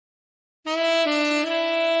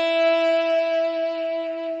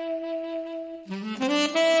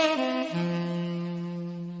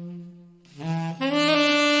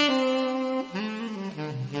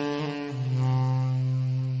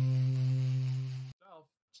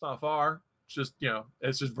It's not far. It's just,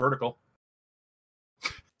 it's just vertical.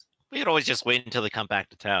 We could always just wait until they come back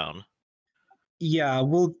to town. Yeah,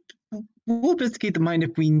 we'll investigate the mine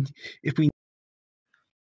if we.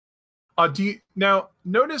 Now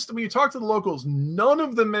notice that when you talk to the locals, none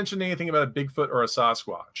of them mention anything about a Bigfoot or a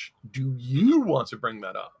Sasquatch. Do you want to bring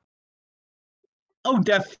that up? Oh,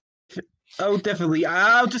 definitely.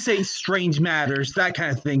 I'll just say strange matters, that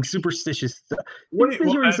kind of thing, superstitious stuff.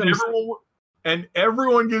 And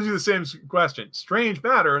everyone gives you the same question. Strange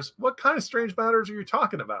matters? What kind of strange matters are you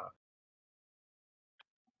talking about?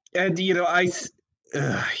 And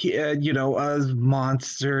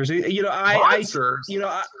monsters. Monsters.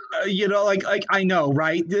 I know,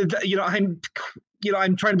 right?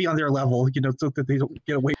 I'm trying to be on their level, so that they don't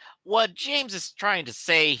get away. What James is trying to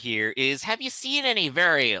say here is, have you seen any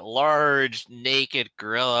very large, naked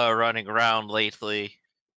gorilla running around lately?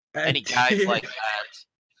 Any guys like that?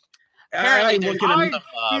 Apparently, I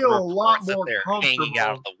feel a lot more hanging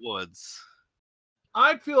out of the woods.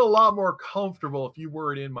 I'd feel a lot more comfortable if you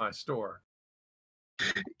weren't in my store.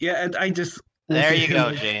 Yeah, and I just... There you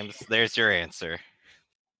go, James. There's your answer.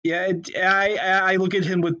 Yeah, I look at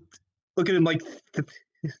him like,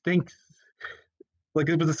 thanks. Like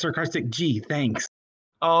it was a sarcastic, gee, thanks.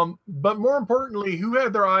 But more importantly, who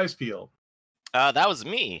had their eyes peeled? That was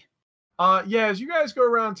me. Yeah, as you guys go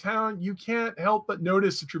around town, you can't help but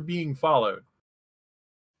notice that you're being followed.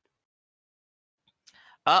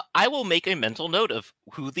 I will make a mental note of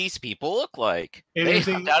who these people look like. They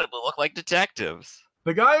undoubtedly look like detectives.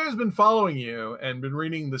 The guy who's been following you and been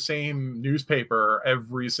reading the same newspaper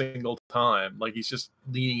every single time, like he's just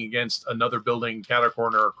leaning against another building cat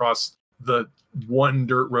corner across the one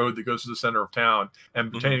dirt road that goes to the center of town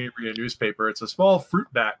and pretending to read a newspaper. It's a small fruit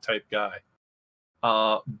bat type guy.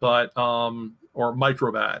 Or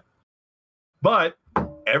microbat. But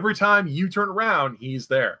every time you turn around, he's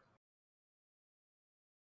there.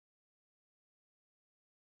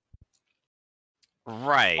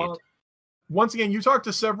 Right. Once again, you talk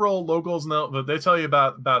to several locals, and they tell you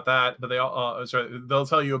about that. But they'll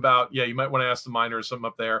tell you about, you might want to ask the miners something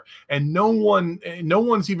up there. And no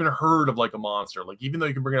one's even heard of like a monster. Like, even though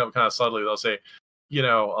you can bring it up kind of subtly, they'll say,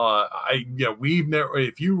 we've never.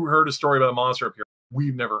 If you heard a story about a monster up here,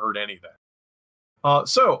 we've never heard anything.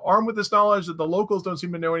 So, armed with this knowledge that the locals don't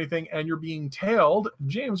seem to know anything, and you're being tailed,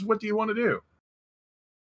 James, what do you want to do?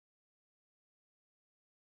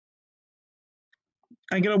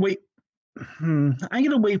 I'm gonna wait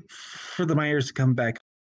for the miners to come back.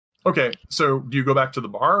 Okay, so do you go back to the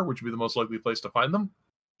bar, which would be the most likely place to find them?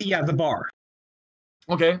 Yeah, the bar.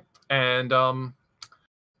 Okay, and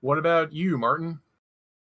what about you, Martin?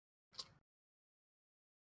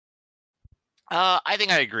 I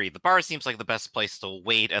think I agree. The bar seems like the best place to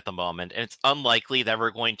wait at the moment, and it's unlikely that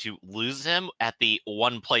we're going to lose him at the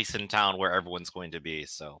one place in town where everyone's going to be,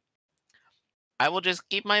 so I will just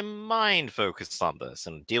keep my mind focused on this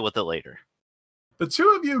and deal with it later. The two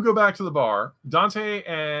of you go back to the bar. Dante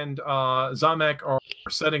and Zamek are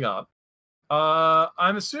setting up.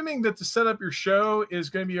 I'm assuming that to set up your show is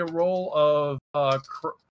going to be a role of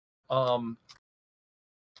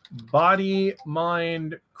body,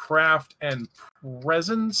 mind, craft, and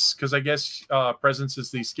presence, because I guess presence is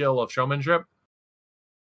the skill of showmanship.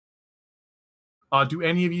 Do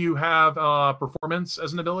any of you have performance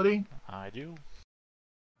as an ability? I do.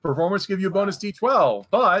 Performance give you a bonus D12,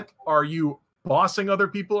 but are you bossing other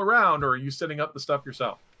people around, or are you setting up the stuff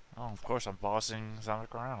yourself? Oh, of course I'm bossing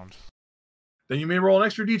Zamek around. Then you may roll an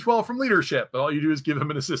extra D12 from leadership, but all you do is give him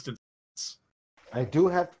an assistance. I do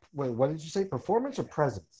have... Wait, what did you say? Performance or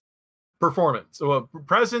presence? Performance. So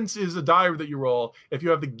presence is a die that you roll. If you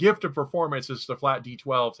have the gift of performance, it's a flat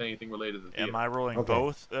D12 to anything related to the Am I rolling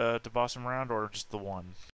both to boss him around, or just the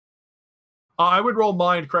one? I would roll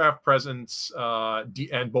mind, craft, presence,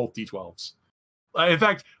 and both D12s. In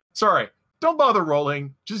fact, sorry, don't bother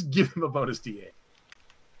rolling. Just give him a bonus D8.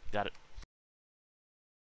 Got it.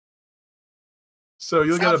 So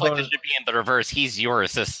you'll get a bonus. Like it should be in the reverse. He's your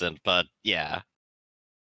assistant, but yeah.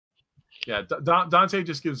 Yeah, Dante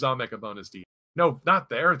just gives Zamek a bonus D. No, not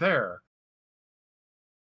there. There.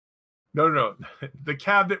 No. The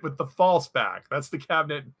cabinet with the false back. That's the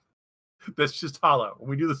cabinet that's just hollow.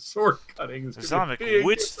 When we do the sword cutting, Zamek,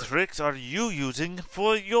 which tricks are you using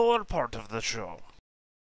for your part of the show?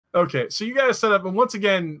 Okay, so you guys set up, and once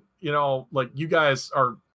again, like you guys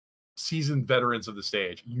are seasoned veterans of the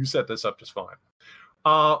stage. You set this up just fine.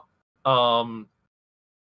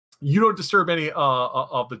 You don't disturb any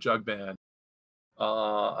of the jug band.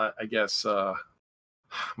 I guess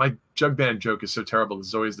my jug band joke is so terrible.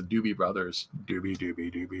 It's always the Doobie Brothers.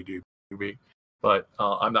 Doobie. But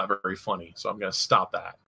I'm not very funny, so I'm going to stop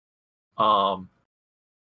that. And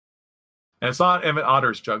it's not Emmett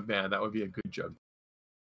Otter's jug band. That would be a good jug.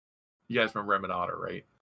 You guys remember Emmett Otter, right?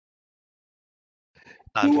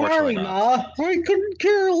 Who are Unfortunately we, not. Ma? I couldn't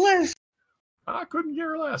care less. I couldn't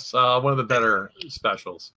care less. One of the better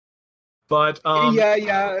specials. But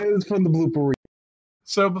Yeah, it was from the blooper reel.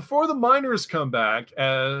 so before the miners come back,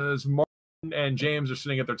 as Martin and James are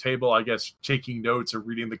sitting at their table, I guess taking notes or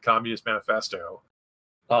reading the Communist Manifesto,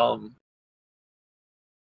 that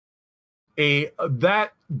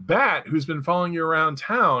bat who's been following you around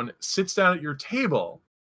town sits down at your table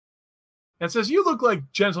and says, "You look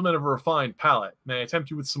like gentlemen of a refined palate. May I tempt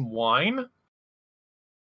you with some wine?"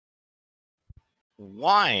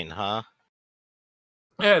 Wine, huh?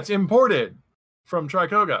 Yeah, it's imported from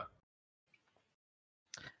Tricoga.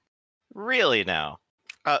 Really now?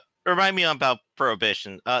 Remind me about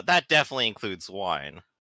Prohibition. That definitely includes wine.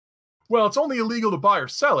 Well, it's only illegal to buy or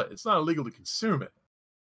sell it. It's not illegal to consume it.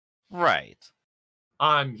 Right.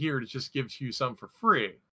 I'm here to just give you some for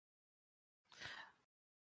free.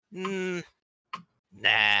 Nah.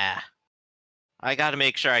 I gotta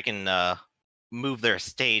make sure I can move their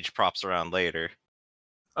stage props around later.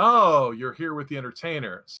 Oh, you're here with the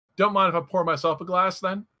entertainers. Don't mind if I pour myself a glass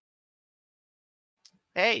then?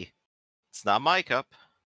 Hey, it's not my cup. Do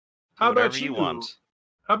How whatever about you want.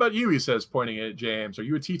 How about you, he says, pointing at James. Are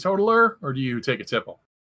you a teetotaler or do you take a tipple?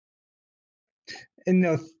 And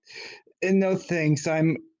no thanks.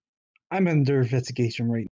 I'm under investigation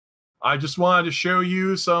right now. I just wanted to show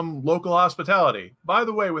you some local hospitality. By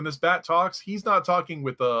the way, when this bat talks, he's not talking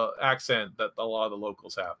with the accent that a lot of the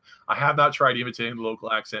locals have. I have not tried imitating the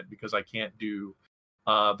local accent because I can't do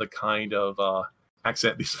the kind of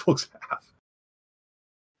accent these folks have.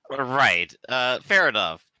 Right. Fair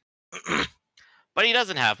enough. But he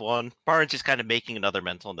doesn't have one. Barnes just kind of making another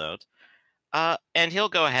mental note. And he'll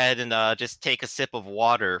go ahead and just take a sip of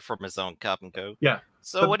water from his own cup and go, Yeah.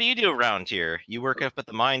 "So what do you do around here? You work up at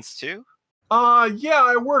the mines too?" Yeah,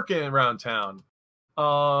 I work around town.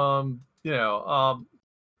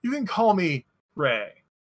 You can call me Ray.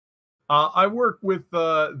 I work with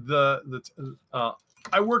I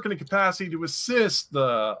work in a capacity to assist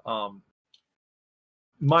the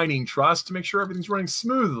mining trust to make sure everything's running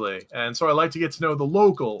smoothly. And so I like to get to know the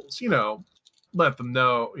locals, let them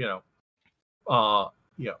know,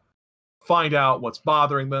 find out what's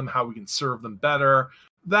bothering them, how we can serve them better,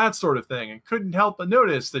 that sort of thing. And couldn't help but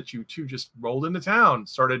notice that you two just rolled into town,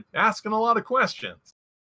 started asking a lot of questions.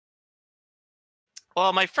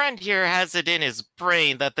 Well, my friend here has it in his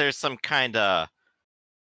brain that there's some kind of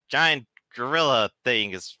giant gorilla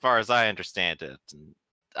thing, as far as I understand it. And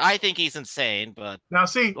I think he's insane, but Now,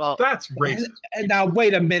 see, well, that's racist. And now,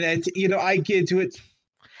 wait a minute. I get into it.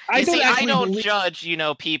 I don't judge,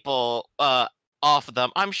 people off of them.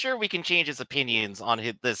 I'm sure we can change his opinions on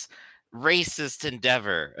this racist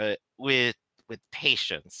endeavor with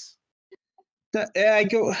patience. I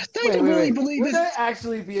go. I don't really believe Would this. that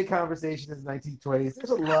actually be a conversation in the 1920s?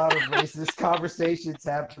 There's a lot of racist conversations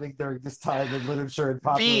happening during this time in literature and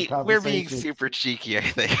popular conversation. We're being super cheeky, I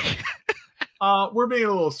think. We're being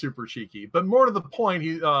a little super cheeky, but more to the point,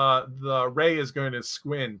 the Ray is going to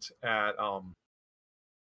squint at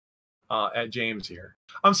James here.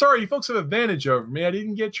 I'm sorry, you folks have advantage over me. I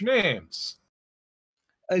didn't get your names.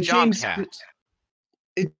 James.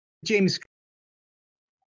 James.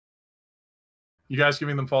 You guys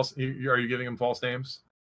giving them false? Are you giving them false names?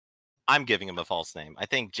 I'm giving him a false name. I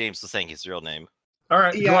think James was saying his real name. All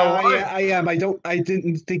right. Yeah, I am. I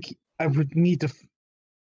didn't think I would need to.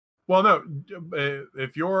 Well, no.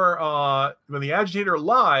 If you're when the agitator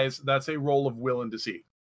lies, that's a roll of will and deceit.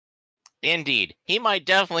 Indeed, he might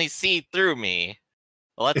definitely see through me.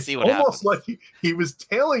 Well, let's see what happens. happens. Like he was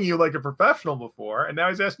tailing you like a professional before, and now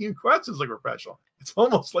he's asking you questions like a professional. It's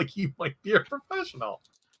almost like he might be a professional.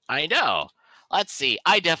 I know. Let's see.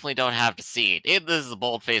 I definitely don't have deceit. This is a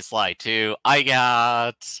bold-faced lie, too. I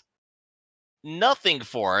got nothing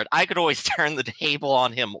for it. I could always turn the table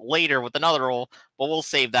on him later with another roll, but we'll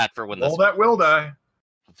save that for when this. All that will die.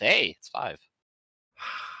 Hey, it's 5.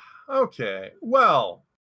 Okay. Well,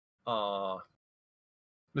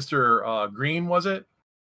 Mr. Green, was it?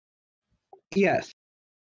 Yes.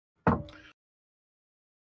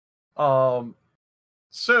 So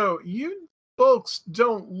you folks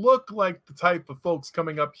don't look like the type of folks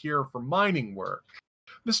coming up here for mining work.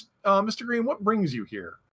 Mr. Green, what brings you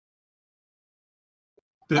here?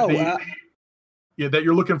 That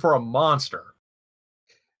you're looking for a monster.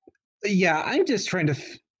 Yeah, I'm just trying to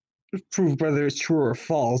prove whether it's true or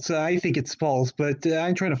false. I think it's false, but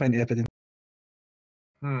I'm trying to find evidence.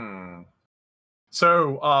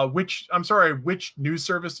 So, which news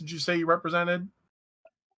service did you say you represented?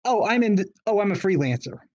 Oh, I'm a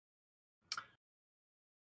freelancer.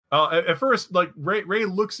 At first, like Ray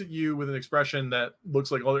looks at you with an expression that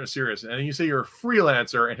looks like, oh, they're serious. And then you say you're a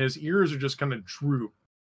freelancer, and his ears are just going to droop.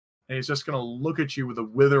 And he's just going to look at you with a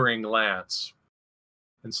withering glance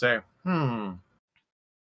and say,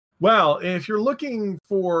 well, if you're looking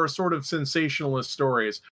for sort of sensationalist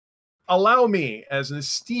stories, allow me, as an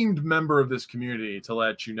esteemed member of this community, to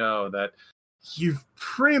let you know that you've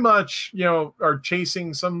pretty much, are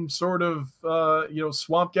chasing some sort of,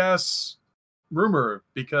 swamp gas rumor,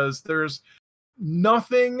 because there's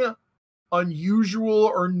nothing unusual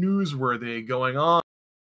or newsworthy going on.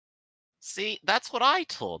 See, that's what I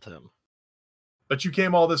told him. But you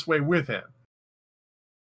came all this way with him.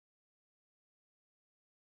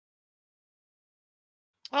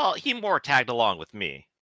 Well, he more tagged along with me.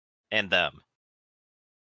 And them.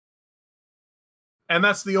 And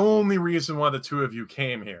that's the only reason why the two of you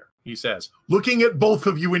came here, he says, looking at both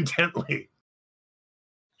of you intently.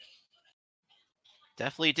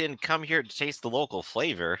 Definitely didn't come here to taste the local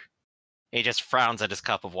flavor. He just frowns at his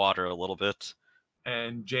cup of water a little bit.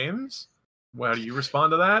 And James, how do you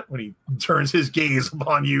respond to that when he turns his gaze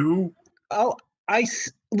upon you? Oh,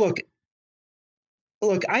 look,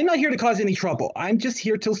 I'm not here to cause any trouble. I'm just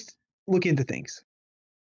here to look into things.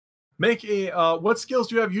 Make a, what skills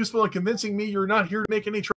do you have useful in convincing me you're not here to make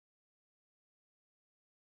any trouble?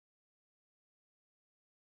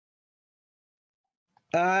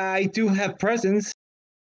 I do have presence.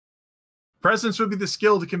 Presence would be the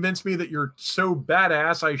skill to convince me that you're so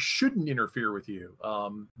badass I shouldn't interfere with you.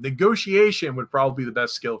 Negotiation would probably be the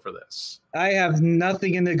best skill for this. I have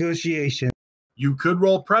nothing in negotiation. You could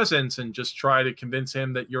roll presence and just try to convince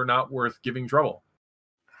him that you're not worth giving trouble.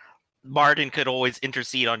 Martin could always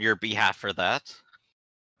intercede on your behalf for that.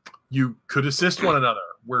 You could assist one another.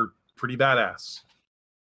 We're pretty badass.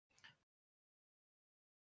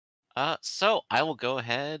 So I will go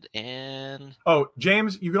ahead and... Oh,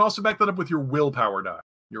 James, you can also back that up with your willpower die.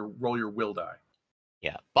 Roll your will die.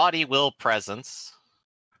 Yeah, body, will, presence.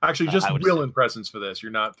 Actually, just will and presence for this.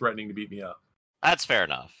 You're not threatening to beat me up. That's fair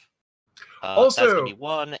enough. Also, that's going to be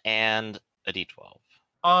 1 and a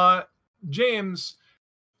d12. James,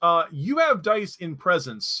 you have dice in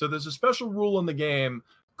presence, so there's a special rule in the game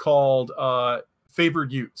called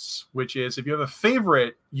favored use, which is if you have a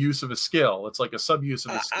favorite use of a skill, it's like a sub-use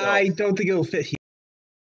of a skill. I don't think it'll fit here.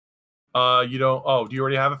 You don't. Oh, do you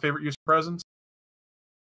already have a favorite use of presence?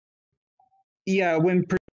 Yeah, when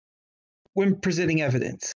presenting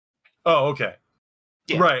evidence. Oh, okay.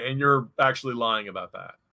 Yeah. Right, and you're actually lying about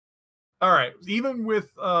that. All right, even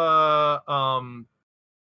with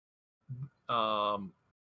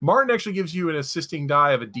Martin actually gives you an assisting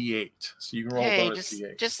die of a D8, so you can roll a bonus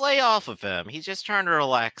D8. Just lay off of him. He's just trying to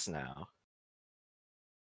relax now.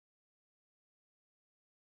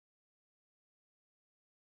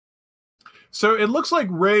 So it looks like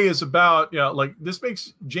Ray is about, like this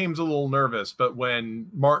makes James a little nervous, but when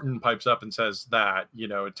Martin pipes up and says that,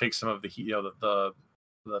 it takes some of the heat, the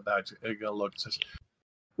bad look and says,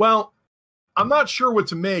 well, I'm not sure what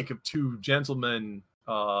to make of two gentlemen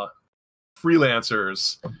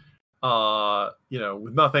freelancers,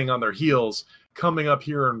 with nothing on their heels coming up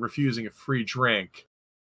here and refusing a free drink.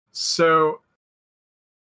 So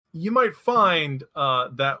you might find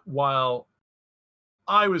that while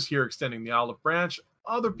I was here extending the olive branch,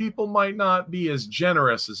 other people might not be as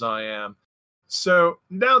generous as I am. So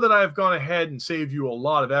now that I've gone ahead and saved you a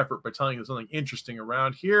lot of effort by telling you something interesting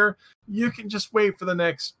around here, you can just wait for the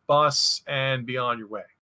next bus and be on your way.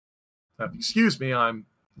 Now, if you excuse me, I'm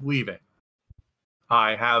leaving.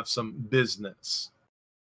 I have some business.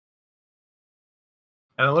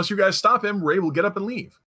 And unless you guys stop him, Ray will get up and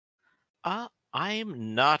leave.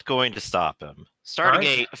 I'm not going to stop him.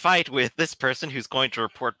 Starting a fight with this person who's going to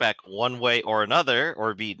report back one way or another,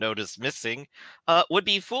 or be noticed missing, would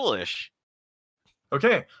be foolish.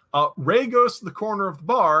 Okay. Ray goes to the corner of the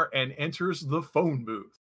bar and enters the phone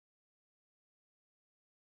booth.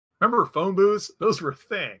 Remember phone booths? Those were a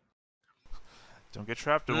thing. Don't get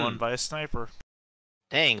trapped in one by a sniper.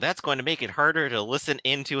 Dang, that's going to make it harder to listen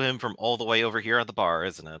into him from all the way over here at the bar,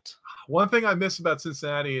 isn't it? One thing I miss about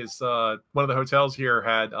Cincinnati is one of the hotels here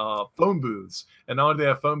had phone booths. And not only did they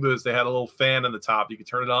have phone booths, they had a little fan on the top. You could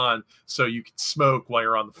turn it on so you could smoke while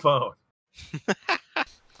you're on the phone.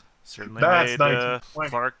 Certainly made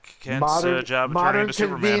Clark Kent's job of turning into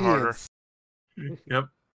Superman harder. Yep.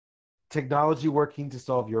 Technology working to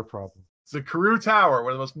solve your problem. It's the Carew Tower,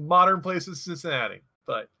 one of the most modern places in Cincinnati.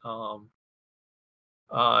 But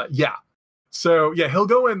yeah. So yeah, he'll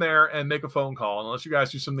go in there and make a phone call. And unless you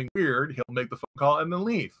guys do something weird, he'll make the phone call and then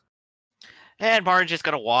leave. And Martin's just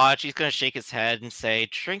gonna watch. He's gonna shake his head and say,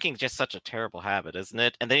 "Drinking's just such a terrible habit, isn't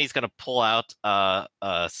it?" And then he's gonna pull out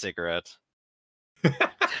a cigarette.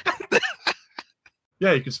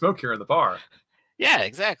 Yeah, you can smoke here in the bar. Yeah,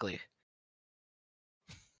 exactly.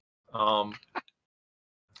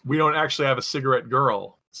 We don't actually have a cigarette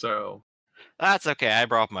girl, so That's okay. I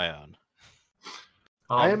brought my own.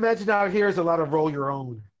 I imagine out here is a lot of roll your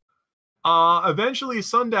own. Eventually,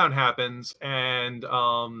 sundown happens, and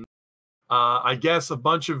I guess a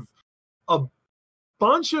bunch of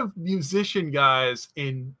musician guys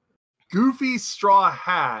in goofy straw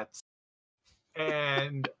hats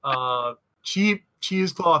and cheap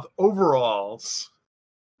cheesecloth overalls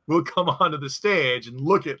will come onto the stage and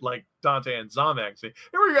look at like Dante and Zamek and say,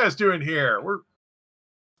 "Hey, what are you guys doing here? We're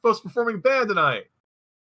supposed to be performing band tonight."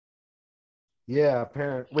 Yeah,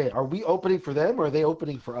 apparently. Wait, are we opening for them or are they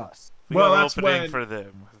opening for us? We Well, are that's opening when- for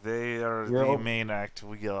them. They are the main act.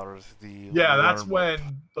 We are the that's warm-up.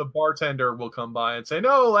 when the bartender will come by and say,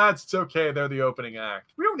 "No, lads, it's okay. They're the opening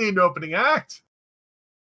act. We don't need an opening act.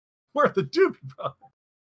 We're the Doobie Brothers."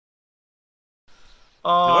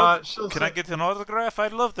 Can I get an autograph? I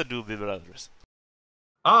love the Doobie Brothers.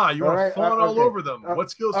 You All are right, falling all okay. over them. What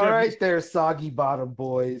skills do All you have? right, there, soggy bottom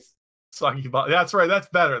boys. Soggy bottom. That's right. That's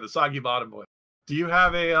better. The soggy bottom boy. Do you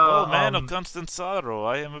have a? Oh, Man of Constant Sorrow.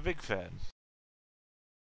 I am a big fan.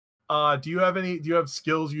 Do you have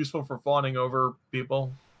skills useful for fawning over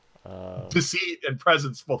people? Deceit and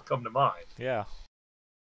presence both come to mind. Yeah.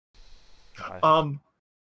 Do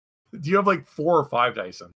you have like 4 or 5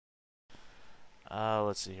 dice in?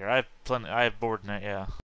 Let's see here. I have plenty. I have board net. Yeah.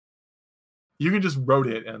 You can just rote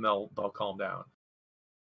it and they'll calm down.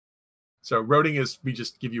 So roting is we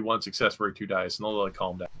just give you 1 success for 2 dice and they'll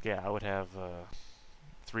calm down. Yeah, I would have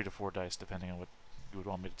 3 to 4 dice depending on what you would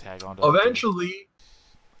want me to tag on. Eventually,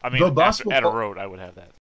 I mean, the bus at a road, I would have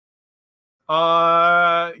that.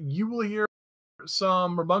 You will hear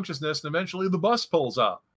some rambunctiousness, and eventually the bus pulls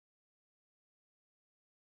up.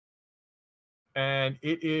 And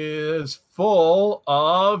it is full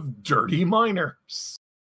of dirty miners.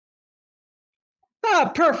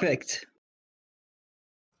 Ah, perfect.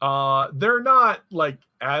 They're not like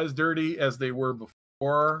as dirty as they were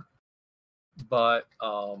before, but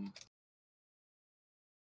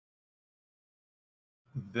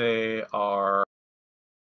they are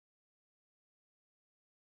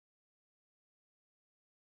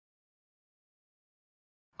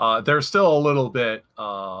they're still a little bit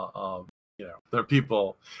they're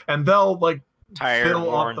people, and they'll like Tired, fill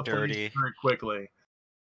worn, up the dirty. place very quickly.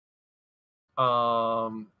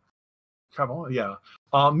 Come on, yeah.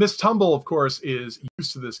 Miss Tumble, of course, is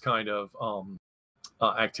used to this kind of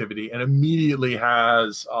activity, and immediately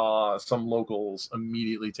has some locals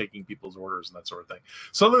immediately taking people's orders and that sort of thing.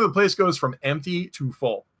 Suddenly, the place goes from empty to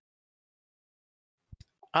full.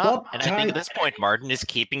 Well, And I think at this point, Martin is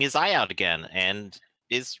keeping his eye out again, and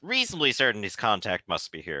is reasonably certain his contact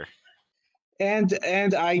must be here. And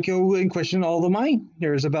I go and question all the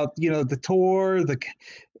miners about the tour, the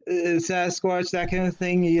Sasquatch, that kind of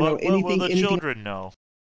thing. What Anything. will the anything. children know?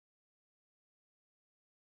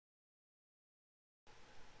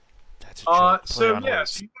 That's a joke. So Play on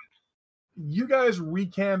yes, words. you guys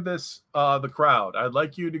recanvass the crowd. I'd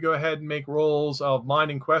like you to go ahead and make rolls of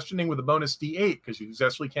mind and questioning with a bonus D8 because you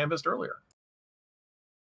successfully canvassed earlier.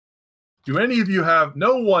 Do any of you have?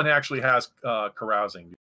 No one actually has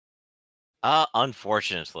carousing.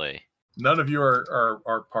 Unfortunately. None of you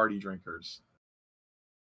are party drinkers.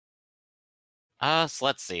 So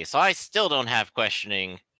let's see. So I still don't have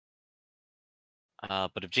questioning.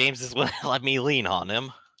 But if James is willing to let me lean on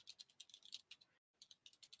him.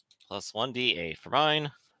 Plus 1d8 for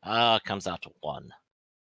mine. Comes out to 1.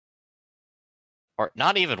 Or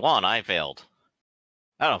not even 1, I failed.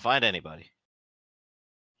 I don't find anybody.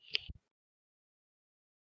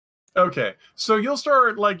 Okay, so you'll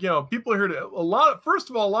start people here first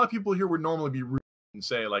of all, a lot of people here would normally be rude and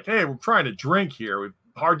say like, "Hey, we're trying to drink here. We've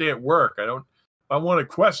hard day at work. I wanted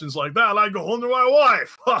questions like that. I go home to my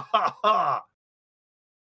wife." Ha ha ha.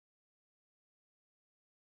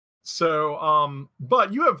 So,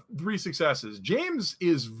 but you have 3 successes. James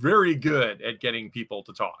is very good at getting people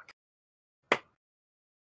to talk.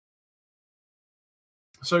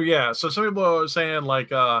 So yeah, so some people are saying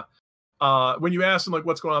like, when you ask them like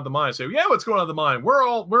what's going on at the mine, say, "Yeah, what's going on at the mine?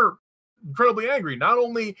 We're incredibly angry. Not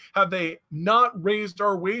only have they not raised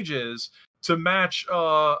our wages to match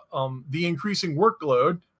the increasing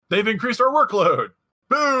workload, they've increased our workload.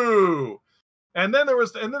 Boo!" And then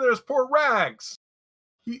there's poor Rags.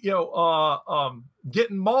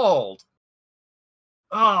 Getting mauled.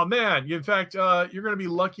 Oh man! In fact, you're going to be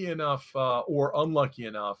lucky enough or unlucky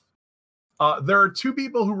enough There are two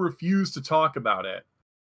people who refuse to talk about it,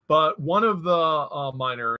 but one of the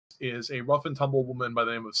miners is a rough and tumble woman by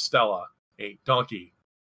the name of Stella, a donkey,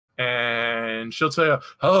 and she'll tell you,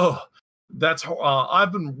 "Oh, that's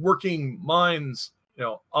I've been working mines,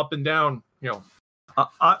 up and down,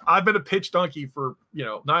 I've been a pitch donkey for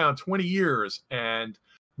nigh on 20 years, and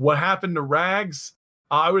what happened to Rags?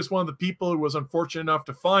 I was one of the people who was unfortunate enough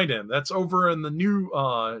to find him. That's over in the new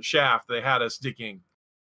shaft they had us digging.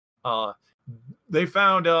 They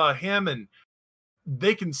found him, and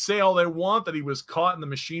they can say all they want that he was caught in the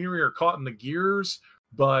machinery or caught in the gears,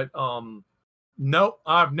 but nope,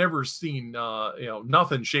 I've never seen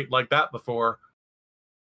nothing shaped like that before."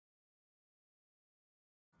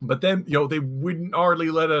 But then they wouldn't hardly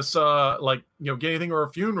let us get anything or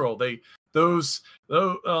a funeral. Those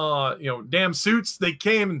damn suits, they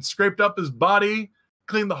came and scraped up his body,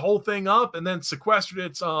 cleaned the whole thing up, and then sequestered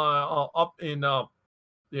it up in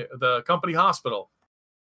the company hospital.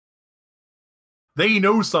 They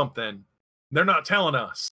know something. They're not telling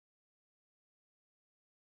us.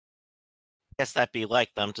 Guess that'd be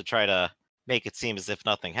like them to try to make it seem as if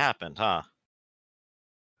nothing happened, huh?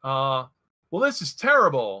 Well, this is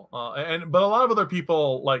terrible. But a lot of other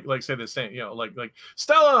people like say the same. Like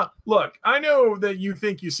Stella. Look, I know that you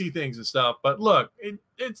think you see things and stuff, but look,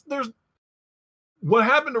 there's what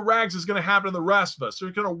happened to Rags is going to happen to the rest of us.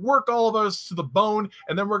 They're going to work all of us to the bone,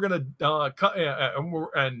 and then we're going to cut,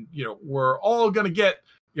 we're all going to get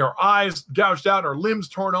our eyes gouged out, our limbs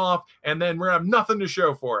torn off, and then we're going to have nothing to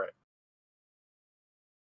show for it.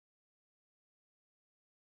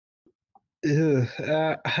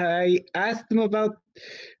 I asked them about,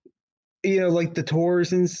 like the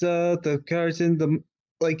tours and stuff, the cars and the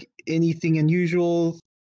anything unusual.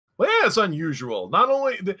 Well, yeah, it's unusual. Not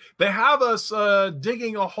only they have us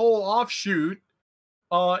digging a whole offshoot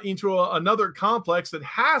into another complex that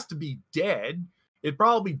has to be dead. It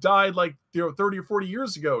probably died 30 or 40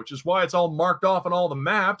 years ago, which is why it's all marked off on all the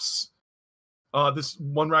maps. This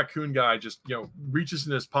one raccoon guy just reaches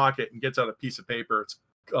in his pocket and gets out a piece of paper. It's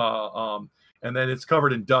and then it's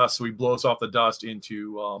covered in dust, so he blows off the dust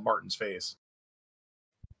into Martin's face.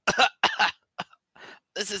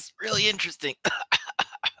 This is really interesting.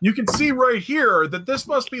 You can see right here that this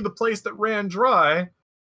must be the place that ran dry,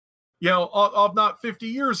 of not 50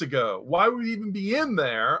 years ago. Why would we even be in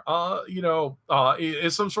there?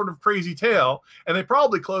 It's some sort of crazy tale, and they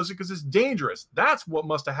probably closed it because it's dangerous. That's what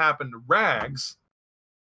must have happened to Rags.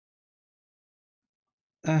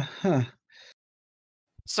 Uh-huh.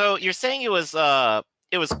 So you're saying it was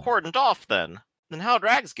cordoned off then? Then how'd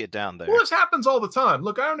Rags get down there? Well, this happens all the time.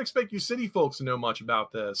 Look, I don't expect you city folks to know much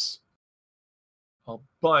about this.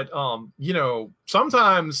 But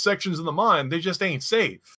sometimes sections of the mine, they just ain't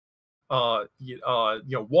safe.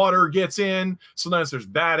 Water gets in. Sometimes there's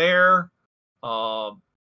bad air.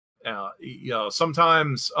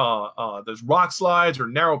 Sometimes there's rock slides or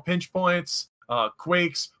narrow pinch points,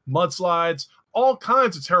 quakes, mudslides, all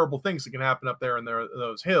kinds of terrible things that can happen up there in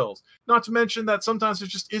those hills. Not to mention that sometimes there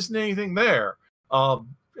just isn't anything there. Normally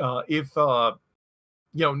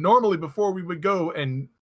before we would go and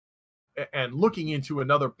looking into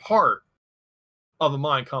another part of a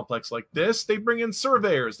mine complex like this, they bring in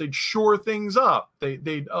surveyors. They'd shore things up.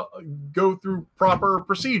 They'd go through proper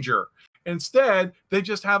procedure. Instead, they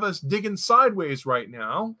just have us digging sideways right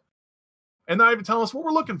now and not even tell us what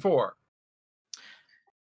we're looking for.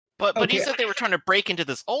 But okay. You said they were trying to break into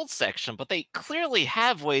this old section, but they clearly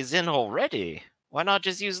have ways in already. Why not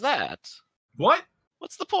just use that? What?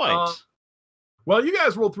 What's the point? Well, you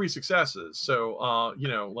guys rolled 3 successes, so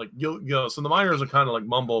so the miners are kind of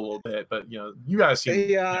mumble a little bit, but you guys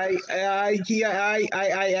seem. I've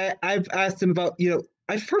asked them about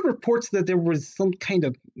I've heard reports that there was some kind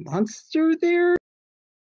of monster there.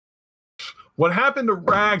 What happened to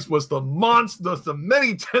Rags was the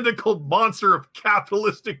many-tentacled monster of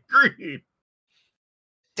capitalistic greed.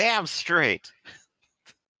 Damn straight.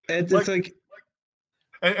 It's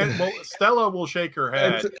and Stella will shake her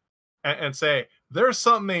head and say, "There's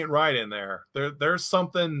something ain't right in there. There's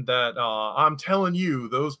something that I'm telling you.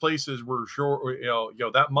 Those places were sure.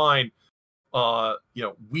 That mine.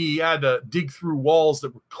 We had to dig through walls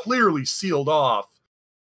that were clearly sealed off.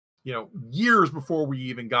 Years before we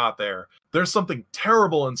even got there. There's something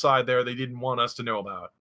terrible inside there they didn't want us to know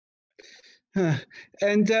about."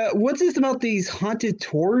 And what's this about these haunted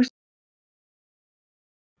tours?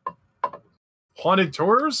 Haunted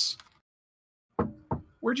tours?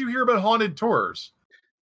 Where'd you hear about haunted tours?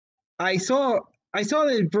 I was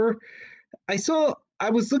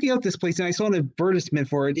looking up this place and I saw an advertisement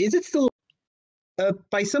for it. Is it still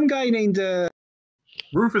by some guy named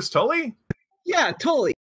Rufus Tully? Yeah,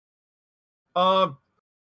 Tully.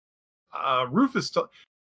 Rufus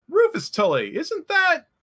Tully. Isn't that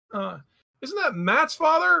Matt's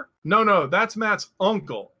father? No, that's Matt's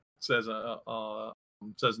uncle. Says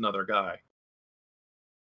another guy.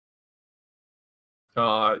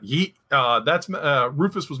 That's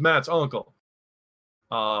Rufus was Matt's uncle.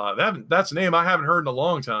 That's a name I haven't heard in a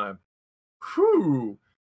long time. Whew.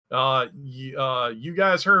 You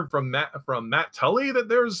guys heard from Matt Tully that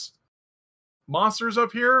there's monsters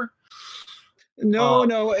up here?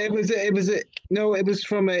 No, it was I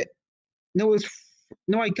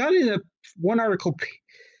got it in one article.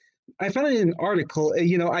 I found it in an article.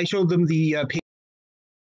 I showed them the page.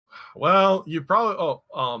 Well, you probably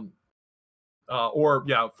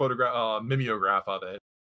photograph mimeograph of it.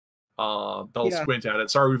 They'll squint at it.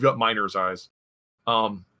 Sorry, we've got miner's eyes.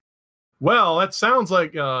 Well, that sounds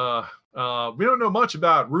like we don't know much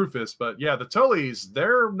about Rufus, but yeah, the Tullys,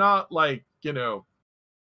 they're not like, they're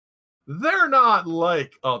not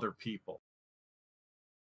like other people.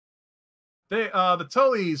 The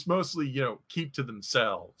Tullys mostly, keep to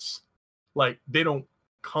themselves. Like, they don't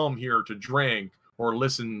come here to drink or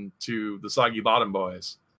listen to the Soggy Bottom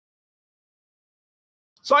Boys.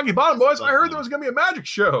 Soggy Bottom Boys, I heard there was going to be a magic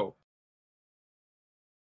show.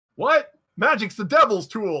 What? Magic's the devil's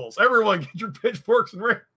tools. Everyone get your pitchforks and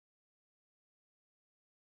ring.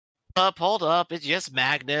 Hold up. It's just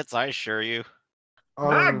magnets, I assure you. Oh,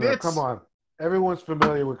 magnets? No, come on. Everyone's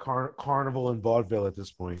familiar with Carnival and vaudeville at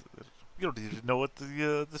this point. You don't even know what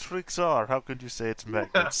the tricks are. How could you say it's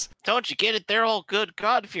magnets? Don't you get it? They're all good,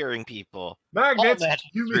 God-fearing people. Magnets? All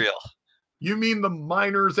magic's real. You mean the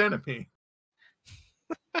miner's enemy.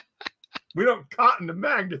 We don't cotton to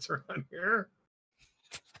magnets around here.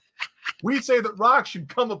 We say that rocks should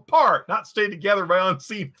come apart, not stay together by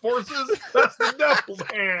unseen forces. That's the devil's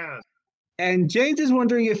hand. And James is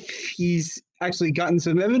wondering if he's actually gotten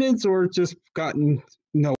some evidence or just gotten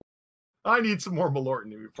no. I need some more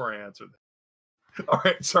Malorton before I answer that. All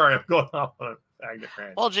right, sorry, I'm going off on a magnet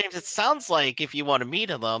rant. Well, James, it sounds like if you want to meet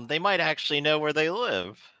them, they might actually know where they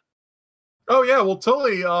live. Oh yeah, well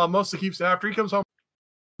Tully mostly keeps after he comes home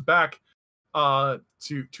back to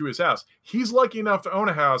his house. He's lucky enough to own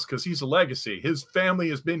a house because he's a legacy. His family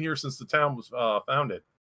has been here since the town was founded.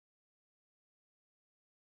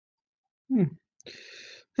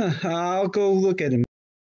 I'll go look at him.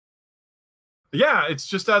 Yeah, it's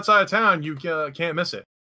just outside of town. You can't miss it.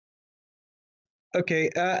 Okay,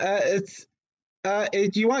 do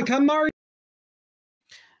you want to come, Marty?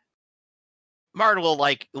 Martin will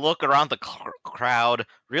look around the crowd,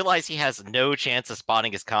 realize he has no chance of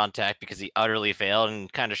spotting his contact because he utterly failed, and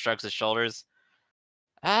kind of shrugs his shoulders.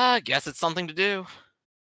 Guess it's something to do.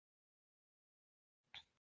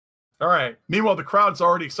 All right. Meanwhile, the crowd's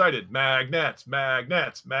already excited. Magnets,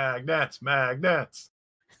 magnets, magnets, magnets.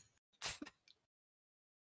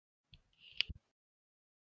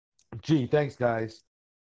 Gee, thanks, guys.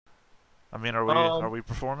 I mean, are we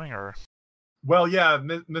performing or? Well, yeah,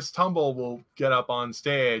 Miss Tumble will get up on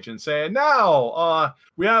stage and say, now,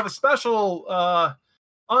 we have a special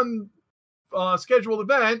unscheduled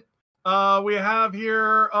event. We have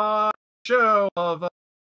here a show of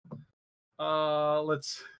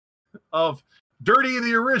Dirty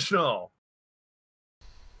the Original.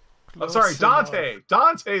 I'm sorry, Dante.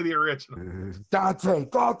 Dante the Original. Dante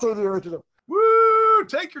the Original. Woo!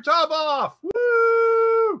 Take your top off.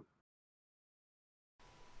 Woo!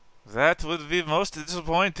 That would be most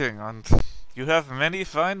disappointing, and you have many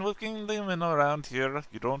fine-looking women around here.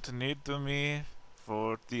 You don't need me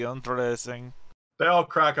for the undressing. They all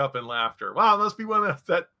crack up in laughter. Wow, it must be one of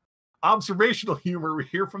that observational humor we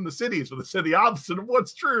hear from the cities, where they say the opposite of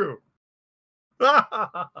what's true.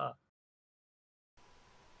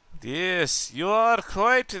 Yes, you are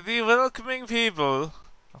quite the welcoming people.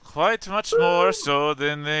 Quite much more so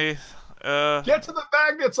than the... Get to the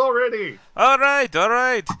magnets already! Alright.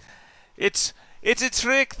 It's a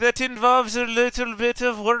trick that involves a little bit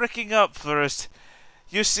of working up first.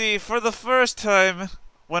 You see, for the first time,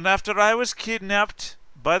 after I was kidnapped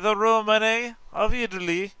by the Romani of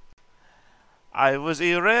Italy, I was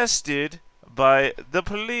arrested by the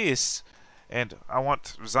police. And I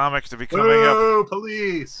want Zamek to be coming up.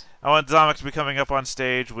 Police! I want Zamek to be coming up on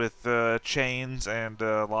stage with chains and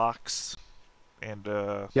locks. And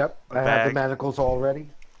Yep, I have the manacles already.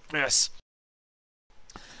 Yes.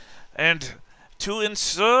 And to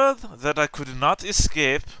ensure that I could not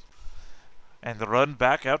escape and run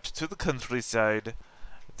back out to the countryside,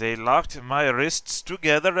 they locked my wrists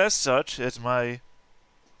together as such as my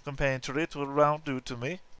compatriot will now do to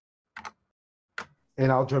me.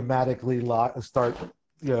 And I'll dramatically start,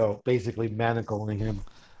 basically manacling him.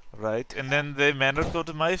 Right, and then they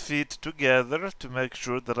manacled my feet together to make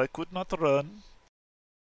sure that I could not run.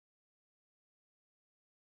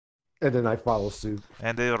 And then I follow suit.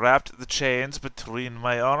 And they wrapped the chains between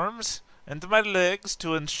my arms and my legs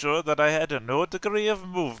to ensure that I had no degree of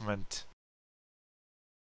movement.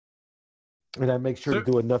 And I make sure to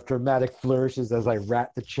do enough dramatic flourishes as I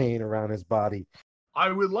wrap the chain around his body.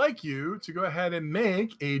 I would like you to go ahead and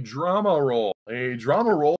make a drama roll. A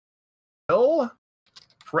drama roll, will,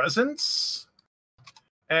 presence,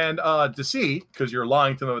 and deceit, because you're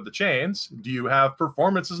lying to them with the chains. Do you have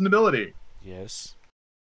performance as an ability? Yes.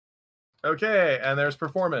 Okay, and there's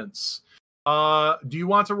performance. Do you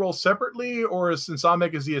want to roll separately, or since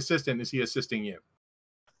Amek is the assistant, is he assisting you?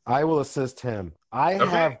 I will assist him. I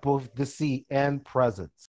have both deceit and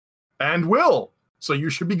presence. And will. So you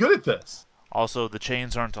should be good at this. Also, the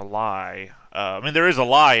chains aren't a lie. I mean, there is a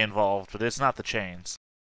lie involved, but it's not the chains.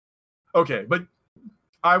 Okay, but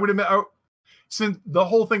I would admit, since the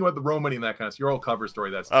whole thing about the Roman and that kind of stuff, your whole cover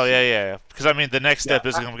story, that's... Oh, yeah. Because, I mean, the next step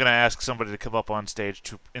is I'm going to ask somebody to come up on stage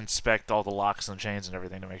to inspect all the locks and chains and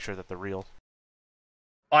everything to make sure that they're real.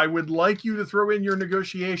 I would like you to throw in your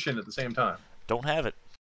negotiation at the same time. Don't have it.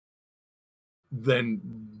 Then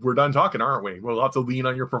we're done talking, aren't we? We'll have to lean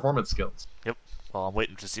on your performance skills. Yep. Well, I'm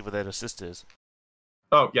waiting to see what that assist is.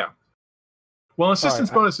 Oh, yeah. Well, assistance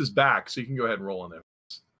bonus is back, so you can go ahead and roll on there.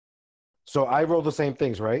 So I roll the same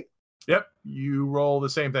things, right? Yep, you roll the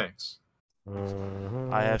same things.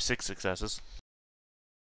 I have 6 successes.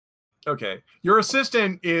 Okay. Your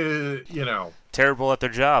assistant is, Terrible at their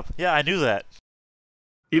job. Yeah, I knew that.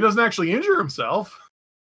 he doesn't actually injure himself.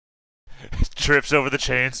 Trips over the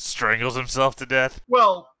chains, strangles himself to death.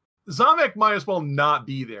 Well, Zamek might as well not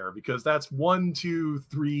be there because that's 1, 2,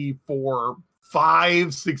 3, 4,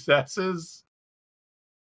 5 successes.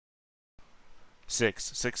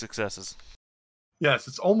 6 successes. Yes,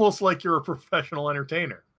 it's almost like you're a professional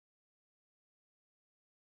entertainer.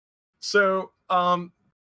 So,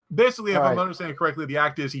 basically, if I'm understanding correctly, the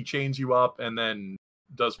act is he chains you up and then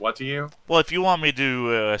does what to you? Well, if you want me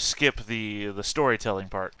to skip the storytelling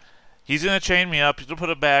part, he's going to chain me up. He's going to put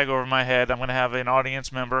a bag over my head. I'm going to have an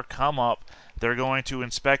audience member come up. They're going to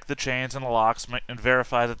inspect the chains and the locks and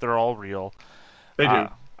verify that they're all real. They do.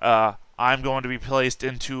 I'm going to be placed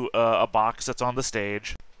into a box that's on the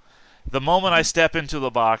stage. The moment I step into the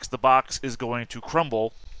box is going to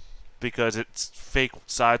crumble because it's fake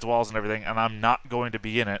sides, walls, and everything, and I'm not going to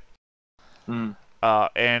be in it.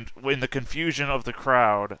 And in the confusion of the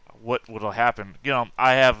crowd, what will happen?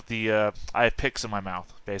 I have picks in my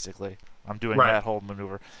mouth, basically. I'm doing that whole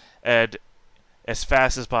maneuver. And as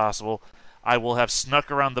fast as possible, I will have snuck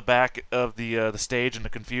around the back of the stage in the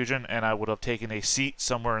confusion, and I would have taken a seat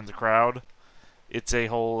somewhere in the crowd. It's a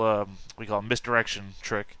whole, we call it misdirection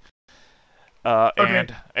trick.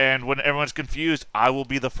 And when everyone's confused, I will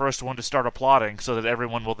be the first one to start applauding so that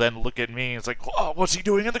everyone will then look at me and it's like, oh, what's he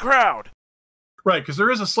doing in the crowd? Right, because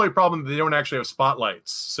there is a slight problem that they don't actually have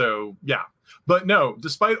spotlights. So, yeah. But no,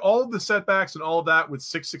 despite all of the setbacks and all of that with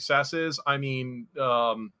 6 successes, I mean,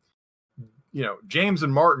 James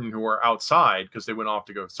and Martin, who are outside because they went off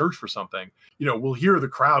to go search for something, we'll hear the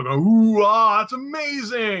crowd go, ooh, that's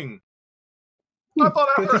amazing. I thought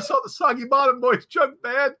after I saw the Soggy Bottom Boys junk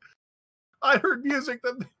band, I heard music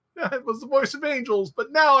that was the voice of angels,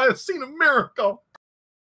 but now I have seen a miracle.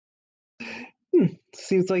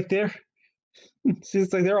 Seems like they're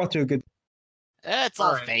off to a good. It's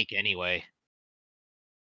all fake anyway.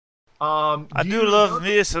 I do love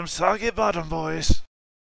me some Soggy Bottom Boys.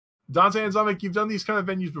 Dante and Zamek, you've done these kind of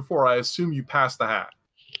venues before. I assume you passed the hat.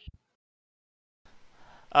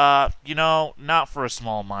 Not for a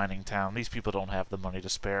small mining town. These people don't have the money to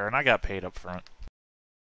spare, and I got paid up front.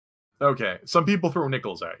 Okay, some people throw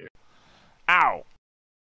nickels at you. Ow!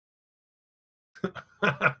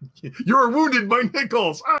 You were wounded by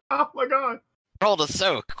nickels! Oh my god! Roll to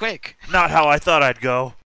soak, quick! Not how I thought I'd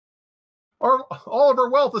go. All of our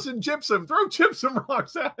wealth is in gypsum. Throw gypsum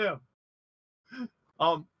rocks at him.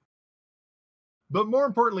 But more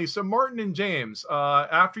importantly, so Martin and James,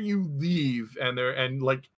 after you leave, and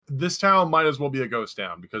this town might as well be a ghost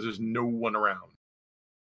town because there's no one around.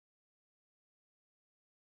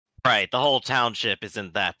 Right, the whole township is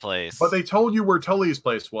in that place. But they told you where Tully's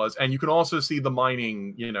place was, and you can also see the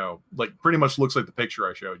mining, pretty much looks like the picture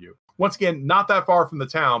I showed you. Once again, not that far from the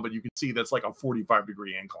town, but you can see that's like a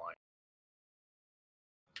 45-degree incline.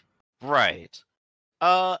 Right.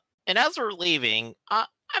 And as we're leaving,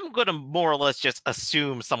 I'm going to more or less just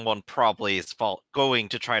assume someone probably is going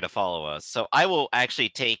to try to follow us. So I will actually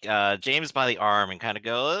take James by the arm and kind of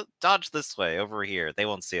go, dodge this way, over here. They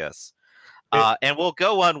won't see us. And we'll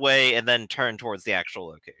go one way and then turn towards the actual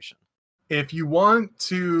location. If you want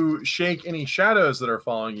to shake any shadows that are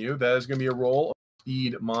following you, that is going to be a roll of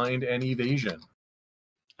speed, mind, and evasion.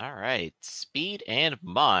 All right, speed and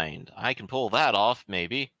mind. I can pull that off,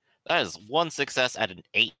 maybe. That is 1 success at an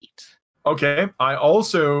 8. Okay. I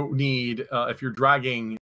also need, if you're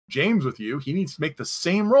dragging James with you, he needs to make the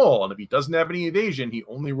same roll. And if he doesn't have any evasion, he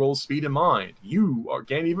only rolls speed and mind. You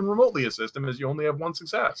can't even remotely assist him as you only have 1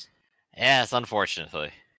 success. Yes,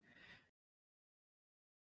 unfortunately.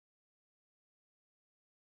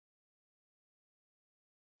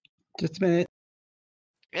 Just a minute.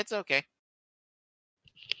 It's okay.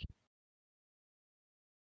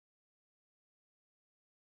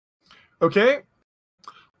 Okay.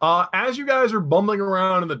 As you guys are bumbling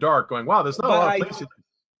around in the dark, going, wow, there's not a lot of places.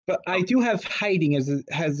 But I do have hiding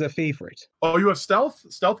as a favorite. Oh, you have stealth?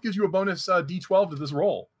 Stealth gives you a bonus D12 to this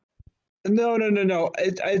roll. No.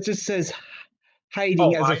 It just says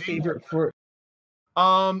hiding as a favorite for.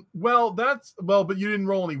 Well, but you didn't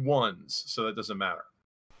roll any ones, so that doesn't matter.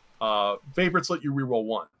 Favorites let you reroll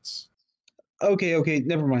once. Okay,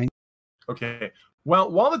 never mind. Okay.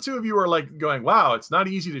 Well, while the two of you are like going, wow, it's not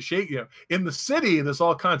easy to shake. In the city, there's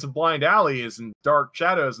all kinds of blind alleys and dark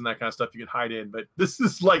shadows and that kind of stuff you can hide in. But this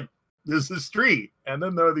is a street, and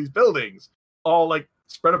then there are these buildings all like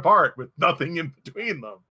spread apart with nothing in between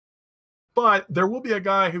them. But there will be a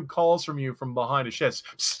guy who calls from you from behind a shed.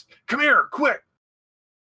 Psst, come here, quick!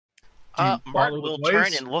 Martin will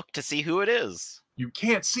turn and look to see who it is. You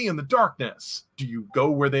can't see in the darkness. Do you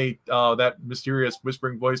go where that mysterious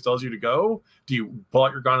whispering voice tells you to go? Do you pull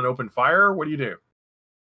out your gun and open fire? What do you do?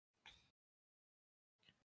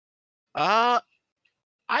 I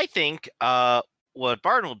think what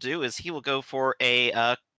Barton will do is he will go for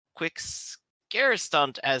a quick scare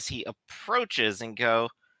stunt as he approaches and go,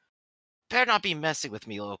 better not be messing with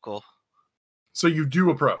me, local. So you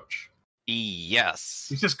do approach. Yes.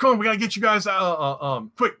 He says, come on, we gotta get you guys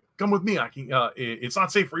quick, come with me. I can it's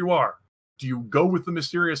not safe where you are. Do you go with the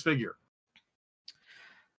mysterious figure?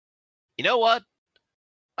 You know what?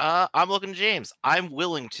 I'm looking at James. I'm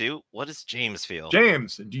willing to. What does James feel?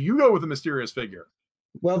 James, do you go with the mysterious figure?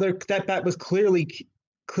 Well, that was clearly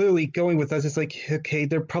going with us. It's like, okay,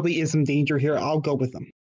 there probably is some danger here. I'll go with them.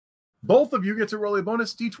 Both of you get to roll a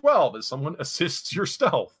bonus D12 as someone assists your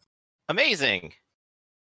stealth. Amazing.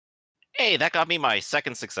 Hey, that got me my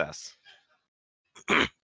 2nd success. And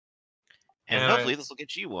hopefully this will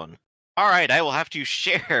get you one. All right, I will have to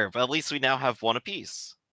share, but at least we now have 1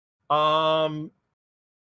 apiece. Yeah,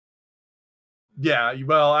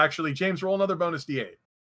 well, actually, James, roll another bonus D8.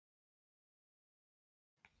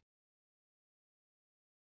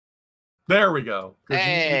 There we go.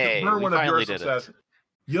 Hey, you burn one of your success.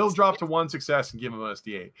 You'll drop to 1 success and give him a bonus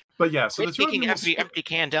D8. But yeah, so the two of you empty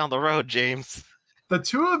can down the road, James. The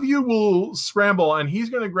two of you will scramble, and he's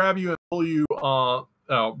going to grab you and pull you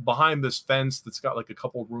behind this fence that's got like a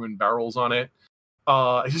couple ruined barrels on it.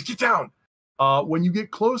 He says, get down. When you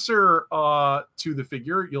get closer to the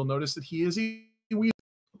figure, you'll notice that he is a weasel.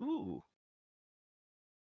 Ooh.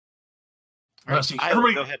 Right,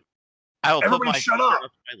 everybody, go ahead. I will put my shut up.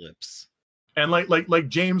 My lips. And like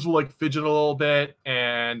James will like fidget a little bit,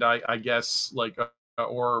 and I guess like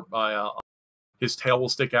his tail will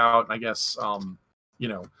stick out, and I guess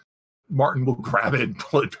Martin will grab it and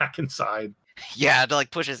pull it back inside. Yeah, to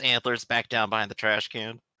like push his antlers back down behind the trash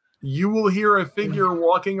can. You will hear a figure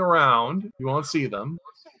walking around. You won't see them,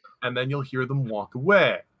 and then you'll hear them walk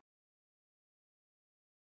away.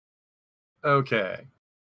 Okay.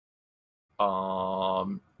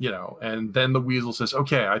 And then the weasel says,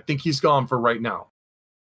 okay, I think he's gone for right now.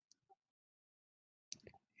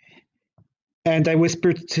 And I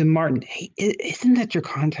whispered to Martin, hey, isn't that your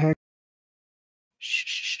contact?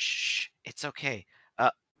 Shh. It's okay.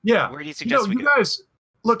 Yeah. Where do you suggest we go? Guys,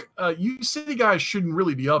 look, you city guys shouldn't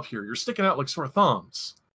really be up here. You're sticking out like sore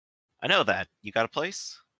thumbs. I know that. You got a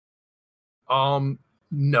place? No,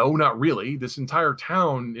 not really. This entire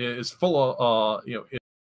town is full of,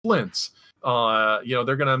 flints.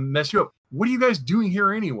 They're gonna mess you up. What are you guys doing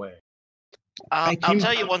here anyway? I'll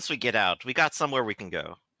tell you once we get out. We got somewhere we can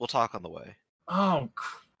go. We'll talk on the way. Oh,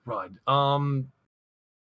 crud.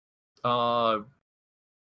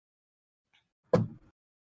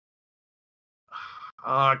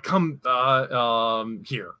 Come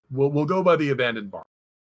here. We'll go by the abandoned barn.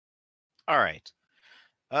 All right.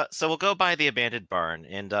 So we'll go by the abandoned barn,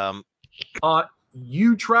 and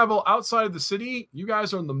you travel outside of the city. You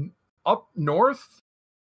guys are in the up north.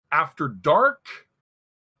 After dark,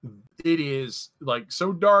 it is like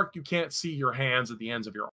so dark you can't see your hands at the ends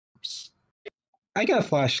of your arms. I got a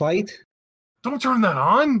flashlight. Don't turn that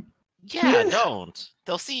on. Yeah, don't.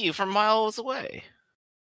 They'll see you from miles away.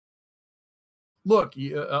 Look,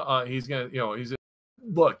 he's gonna,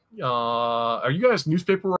 look. Are you guys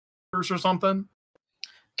newspaper writers or something?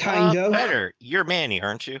 Kind of. Better. You're Manny,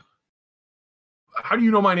 aren't you? How do you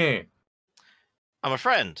know my name? I'm a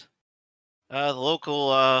friend. The local.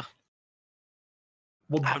 Well,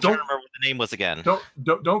 I'm trying to don't remember what the name was again.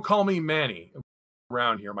 don't call me Manny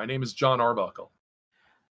around here. My name is John Arbuckle.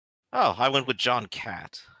 Oh, I went with John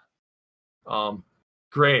Cat.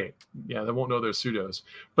 Great. Yeah, they won't know their pseudos.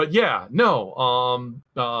 But yeah, no.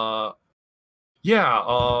 The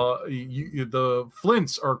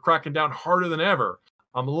Flints are cracking down harder than ever.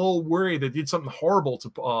 I'm a little worried they did something horrible to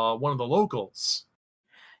one of the locals.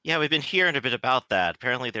 Yeah, we've been hearing a bit about that.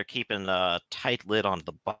 Apparently, they're keeping a tight lid on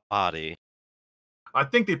the body. I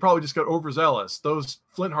think they probably just got overzealous. Those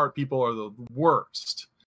Flintheart people are the worst.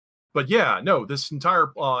 But yeah, no, this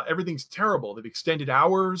entire everything's terrible. They've extended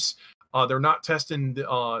hours. They're not testing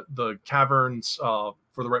the caverns for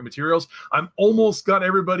the right materials. I'm almost got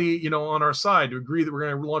everybody, on our side to agree that we're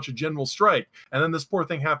going to launch a general strike, and then this poor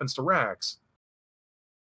thing happens to Rags.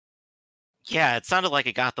 Yeah, it sounded like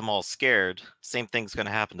it got them all scared. Same thing's going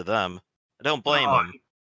to happen to them. I don't blame them.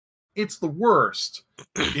 It's the worst.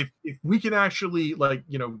 if we can actually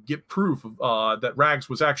get proof of, that Rags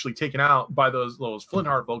was actually taken out by those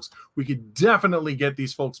Flintheart folks, we could definitely get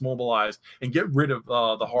these folks mobilized and get rid of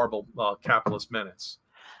the horrible capitalist menace.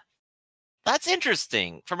 That's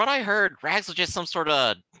interesting. From what I heard, Rags was just some sort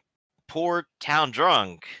of poor town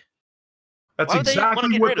drunk. That's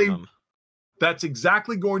exactly what they. That's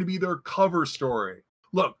exactly going to be their cover story.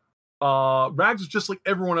 Look, Rags was just like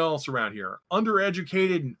everyone else around here,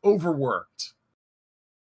 undereducated and overworked.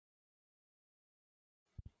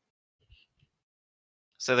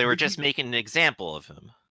 So they were just making an example of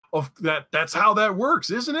him. Of that's how that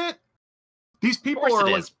works, isn't it? These people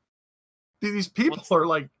are like these people are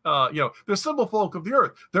like they're simple folk of the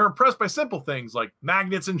earth. They're impressed by simple things like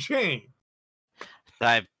magnets and chain.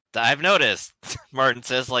 I've noticed, Martin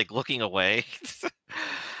says, like looking away.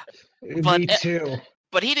 Me too.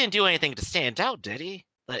 But he didn't do anything to stand out, did he?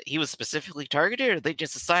 Like, he was specifically targeted, or they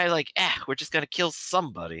just decided, like, we're just gonna kill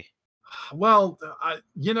somebody? Well,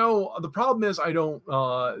 the problem is I don't.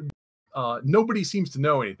 Nobody seems to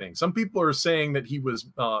know anything. Some people are saying that he was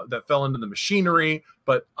that fell into the machinery,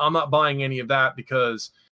 but I'm not buying any of that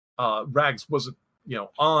because Rags wasn't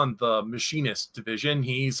on the machinist division.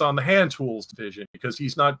 He's on the hand tools division because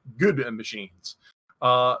he's not good at machines.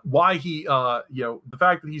 Why he the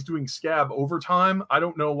fact that he's doing scab overtime, I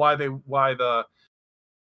don't know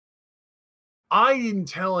I didn't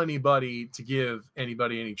tell anybody to give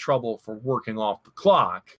anybody any trouble for working off the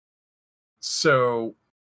clock. So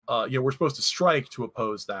we're supposed to strike to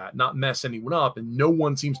oppose that, not mess anyone up, and no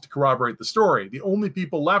one seems to corroborate the story. The only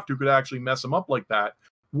people left who could actually mess them up like that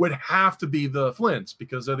would have to be the Flints,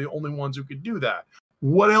 because they're the only ones who could do that.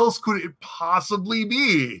 What else could it possibly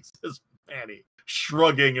be? Says Manny,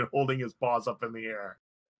 shrugging and holding his paws up in the air.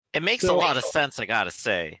 It makes a lot of sense, I gotta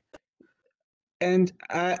say. And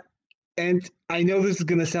I know this is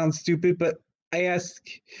gonna sound stupid, but I ask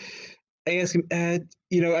him, I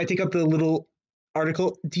take up the little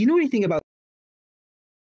article. Do you know anything about?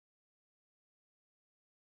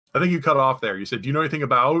 I think you cut off there. You said, "Do you know anything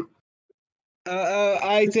about?"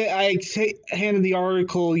 I handed the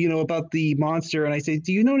article, about the monster, and I say,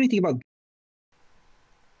 "Do you know anything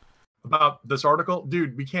about this article,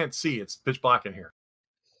 dude? We can't see. It's pitch black in here."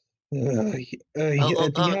 Let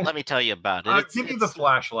me tell you about it. Give me the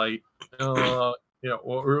flashlight.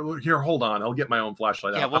 Here, hold on. I'll get my own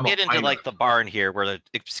flashlight. Yeah, we'll get into like the barn here where it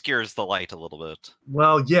obscures the light a little bit.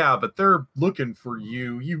 Well, yeah, but they're looking for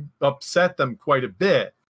you. You upset them quite a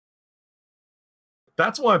bit.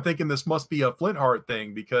 That's why I'm thinking this must be a Flintheart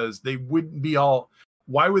thing, because they wouldn't be all.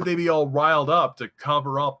 Why would they be all riled up to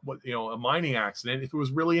cover up a mining accident if it was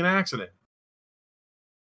really an accident?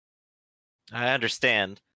 I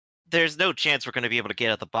understand. There's no chance we're going to be able to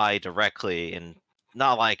get at the body directly, and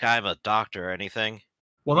not like I'm a doctor or anything.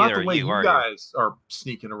 Well, not the way you guys are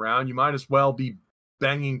sneaking around. You might as well be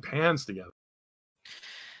banging pans together.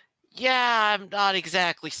 Yeah, I'm not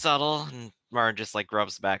exactly subtle. And Martin just like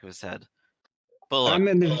rubs the back of his head. But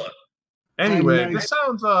look, anyway, this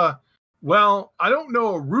sounds well, I don't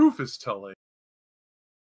know a Rufus Tully.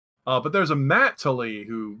 But there's a Matt Tully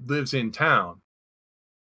who lives in town.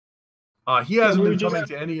 He hasn't been coming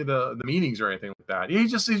to any of the meetings or anything like that.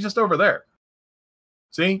 He's just over there.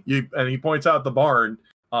 See? And he points out the barn,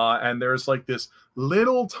 and there's like this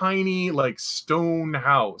little tiny like stone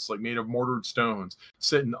house, like made of mortared stones,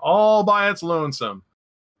 sitting all by its lonesome,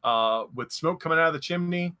 with smoke coming out of the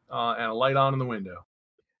chimney, and a light on in the window.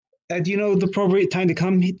 Do you know the appropriate time to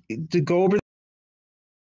come to go over?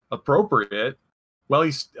 Appropriate. Well,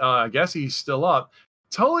 I guess he's still up.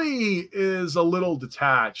 Tully is a little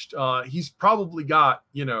detached. He's probably got,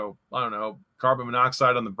 I don't know, carbon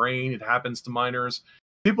monoxide on the brain. It happens to minors.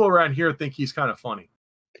 People around here think he's kind of funny.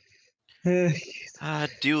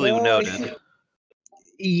 Duly noted.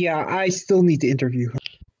 Yeah, I still need to interview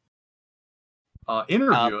her.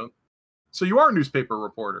 Interview him? So you are newspaper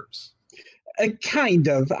reporters? Kind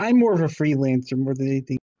of. I'm more of a freelancer more than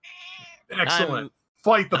anything. Excellent.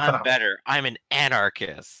 Fight the power. I'm better. I'm an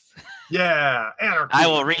anarchist. Yeah, anarchy. I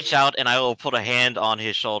will reach out and I will put a hand on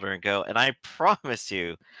his shoulder and go, and I promise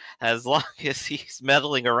you, as long as he's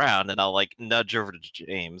meddling around, and I'll nudge over to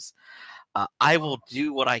James, I will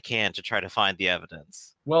do what I can to try to find the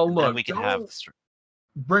evidence. Well, and look, then we can have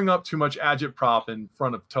bring up too much agitprop in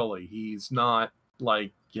front of Tully. He's not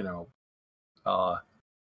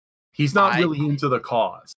he's not really into the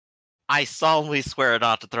cause. I solemnly swear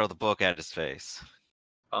not to throw the book at his face.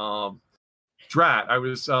 Drat,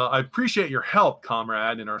 I appreciate your help,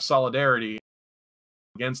 comrade, and our solidarity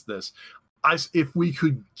against this. If we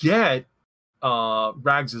could get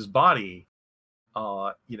Rags's body,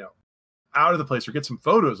 out of the place or get some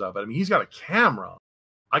photos of it. I mean, he's got a camera.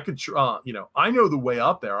 I could, I know the way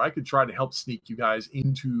up there. I could try to help sneak you guys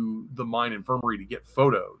into the mine infirmary to get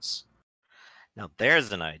photos. Now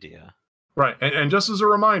there's an idea. Right, and just as a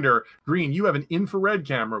reminder, Green, you have an infrared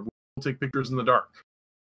camera. We'll take pictures in the dark.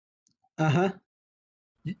 Uh-huh.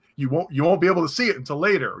 You won't be able to see it until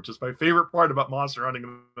later, which is my favorite part about monster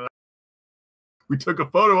hunting. We took a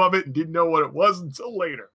photo of it and didn't know what it was until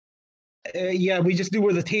later. Yeah, we just knew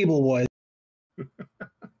where the table was.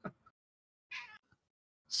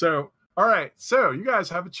 So, all right. So you guys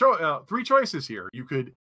have three choices here. You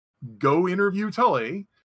could go interview Tully,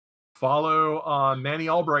 follow Manny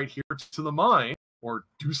Albright here to the mine, or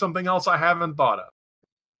do something else I haven't thought of.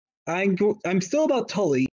 I'm still about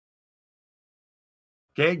Tully.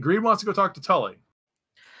 Okay, Green wants to go talk to Tully.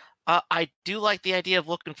 I do like the idea of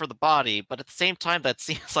looking for the body, but at the same time, that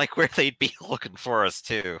seems like where they'd be looking for us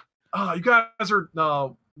too. You guys are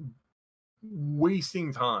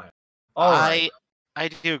wasting time. All right. I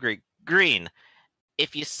do agree. Green,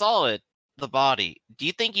 if you saw the body, do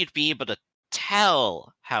you think you'd be able to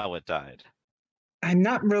tell how it died? I'm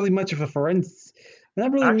not really much of a forensic.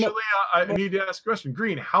 Actually, I need to ask a question.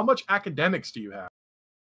 Green, how much academics do you have?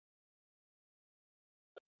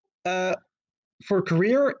 For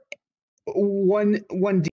career, one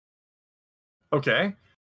D. Okay.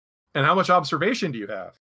 And how much observation do you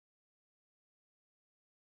have?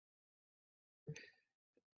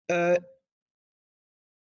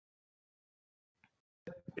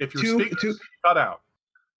 If you're speaking, cut out.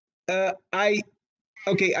 I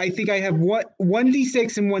think I have one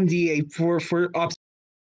D6 and one D8 for obs.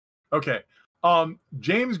 Okay.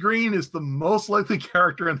 James Green is the most likely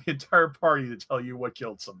character in the entire party to tell you what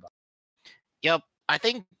killed somebody. Yep. I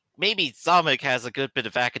think maybe Zamek has a good bit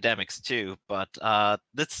of academics too, but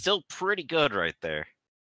that's still pretty good right there.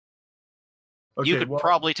 Okay, you could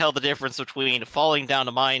probably tell the difference between falling down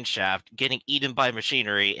a mine shaft, getting eaten by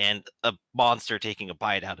machinery, and a monster taking a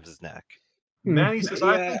bite out of his neck. Manny says,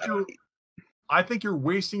 I think you're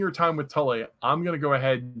wasting your time with Tully. I'm going to go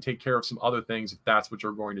ahead and take care of some other things if that's what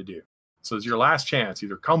you're going to do. So it's your last chance.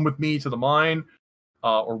 Either come with me to the mine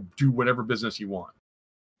or do whatever business you want.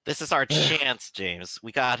 This is our chance, James.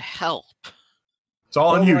 We got help. It's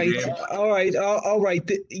all on you, right, James. All right.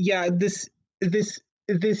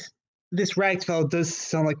 This Rags fellow does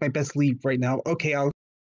sound like my best lead right now. Okay, All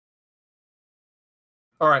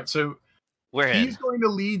right, so he's going to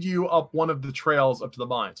lead you up one of the trails up to the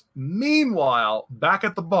mines. Meanwhile, back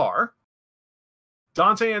at the bar,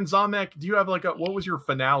 Dante and Zamek, do you have what was your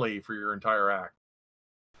finale for your entire act?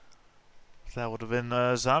 That would have been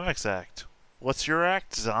Zamek's act. What's your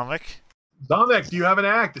act, Zamek? Zamek, do you have an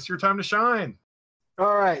act? It's your time to shine.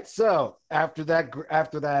 All right. So after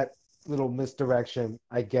that little misdirection,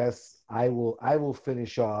 I guess I will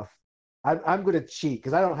finish off. I'm going to cheat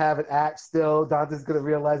because I don't have an act still. Dante's going to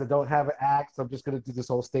realize I don't have an act, so I'm just going to do this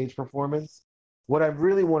whole stage performance. What I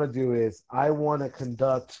really want to do is I want to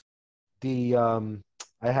conduct the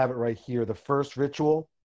I have it right here, the first ritual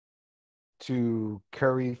to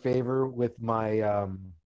curry favor with my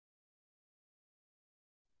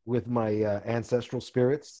ancestral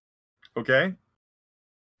spirits. Okay.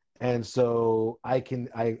 And so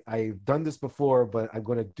I've done this before, but I'm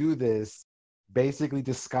going to do this basically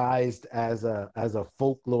disguised as a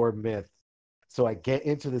folklore myth. So I get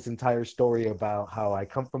into this entire story about how I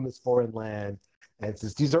come from this foreign land. And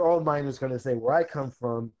since these are all miners going to say where I come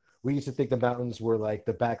from, we used to think the mountains were like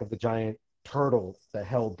the back of the giant turtle that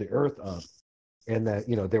held the earth up, and that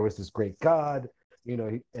there was this great god,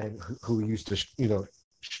 and who used to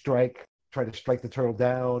try to strike the turtle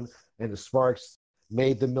down, and the sparks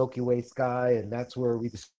made the Milky Way sky, and that's where we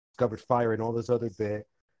discovered fire and all this other bit.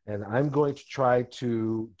 And I'm going to try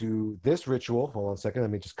to do this ritual. Hold on a second. Let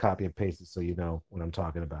me just copy and paste it so you know what I'm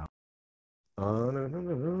talking about.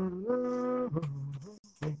 And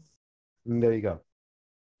there you go.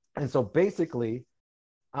 And so basically,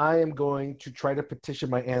 I am going to try to petition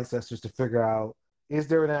my ancestors to figure out, is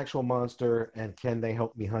there an actual monster, and can they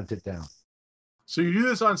help me hunt it down? So you do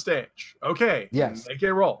this on stage. Okay. Yes. Make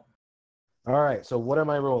a roll. All right. So what am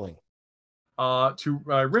I rolling?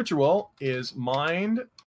 Ritual is mind,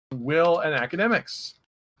 will, and academics.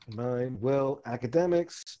 Mind, will,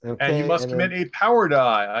 academics. Okay, and you must commit a power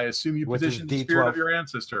die. I assume you petition the spirit of your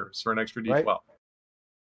ancestors for an extra D12. Right?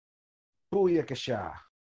 Booyakasha.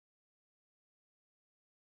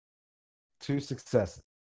 2 successes.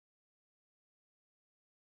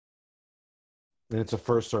 And it's a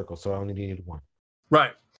first circle, so I only needed 1.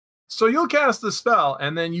 Right. So you'll cast the spell,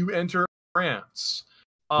 and then you enter trance.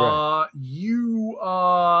 Right.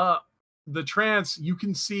 The trance, you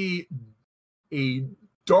can see a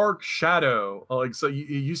dark shadow. Like, so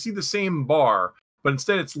you see the same bar, but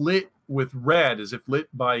instead it's lit with red, as if lit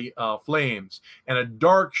by flames, and a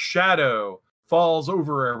dark shadow falls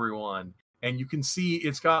over everyone. And you can see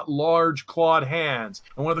it's got large clawed hands,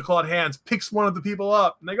 and one of the clawed hands picks one of the people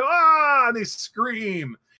up, and they go, ah, and they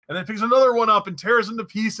scream, and then picks another one up and tears them to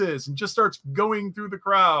pieces and just starts going through the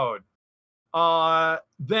crowd.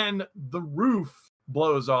 Then the roof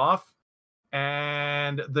blows off,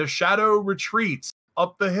 and the shadow retreats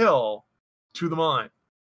up the hill to the mine.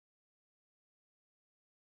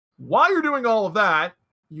 While you're doing all of that,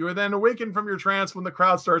 you are then awakened from your trance when the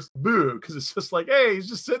crowd starts to boo, because it's just like, hey, he's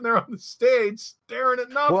just sitting there on the stage staring at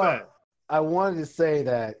nothing. Well, I wanted to say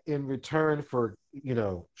that in return for,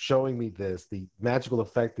 showing me this, the magical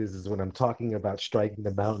effect is when I'm talking about striking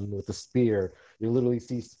the mountain with a spear, you literally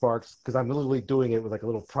see sparks, because I'm literally doing it with like a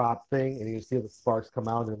little prop thing, and you see the sparks come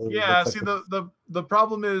out. And the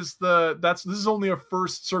problem is this is only a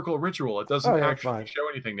first circle ritual. It doesn't actually show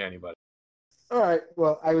anything to anybody. All right.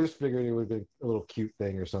 Well, I just figured it would be a little cute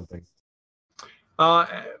thing or something.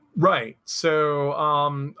 Right. So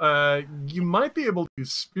you might be able to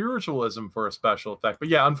use spiritualism for a special effect, but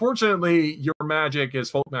yeah, unfortunately, your magic is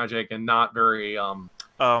folk magic and not very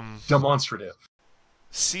demonstrative.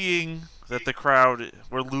 Seeing that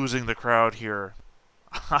we're losing the crowd here,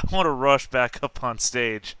 I want to rush back up on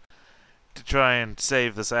stage to try and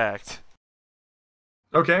save this act.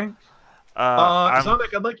 Okay.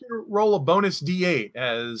 Zombek, I'd like you to roll a bonus D8,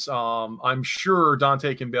 as I'm sure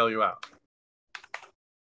Dante can bail you out.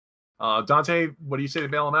 Dante, what do you say to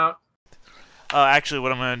bail him out? Actually,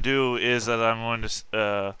 what I'm going to do is that I'm going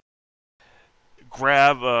to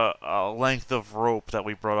grab a length of rope that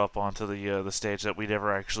we brought up onto the stage that we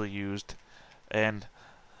never actually used, and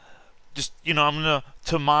just, I'm going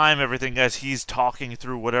to mime everything as he's talking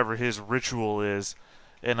through whatever his ritual is,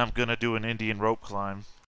 and I'm going to do an Indian rope climb.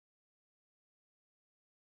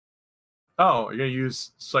 Oh, you're going to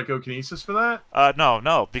use psychokinesis for that?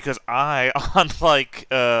 No, because I, unlike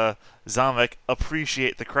Zamek,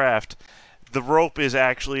 appreciate the craft. The rope is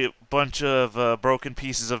actually a bunch of broken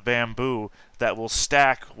pieces of bamboo that will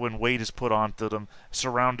stack when weight is put onto them,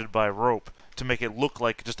 surrounded by rope, to make it look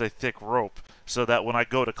like just a thick rope, so that when I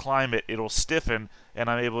go to climb it, it'll stiffen, and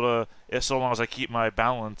I'm able to, so long as I keep my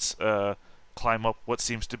balance, climb up what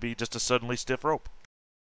seems to be just a suddenly stiff rope.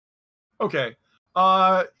 Okay.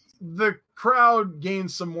 The crowd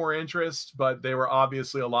gained some more interest, but they were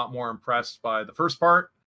obviously a lot more impressed by the first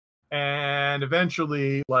part. And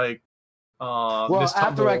eventually, like, I was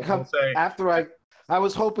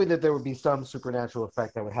hoping that there would be some supernatural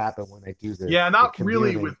effect that would happen when I do this. Yeah, not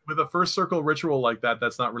really. With a first circle ritual like that,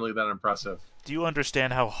 that's not really that impressive. Do you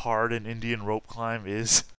understand how hard an Indian rope climb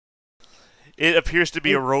is? It appears to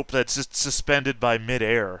be a rope that's just suspended by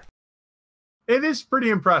midair. It is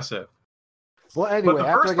pretty impressive. Well, anyway, but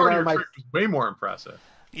the first part of your trick was way more impressive.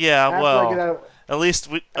 Yeah, well, at least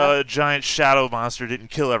a giant shadow monster didn't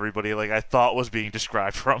kill everybody like I thought was being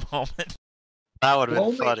described for a moment. That would have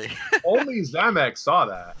been funny. Only Zamek saw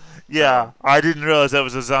that. Yeah, I didn't realize that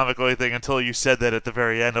was a Zamek thing until you said that at the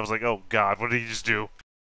very end. I was like, oh god, what did he just do?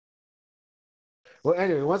 Well,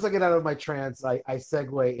 anyway, once I get out of my trance, I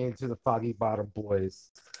segue into the Foggy Bottom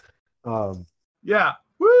Boys. Yeah.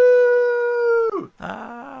 Woo!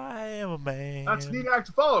 I am a man. That's a neat act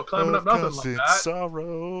to follow, climbing up nothing like that.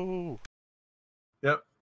 Sorrow. Yep.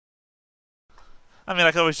 I mean,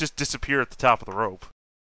 I could always just disappear at the top of the rope.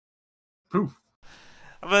 Poof.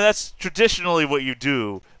 I mean, that's traditionally what you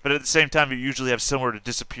do, but at the same time, you usually have somewhere to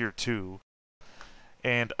disappear to.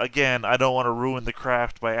 And again, I don't want to ruin the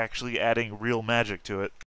craft by actually adding real magic to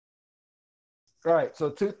it. All right, so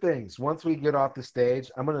two things. Once we get off the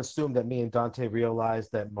stage, I'm going to assume that me and Dante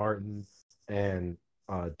realized that Martin and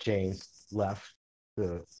James left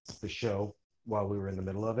the show while we were in the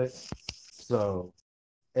middle of it. So,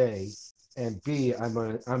 A, and B, I'm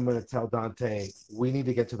gonna tell Dante we need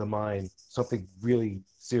to get to the mine. Something really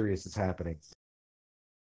serious is happening.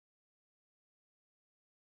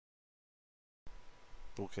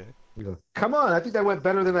 Okay. We go, come on, I think that went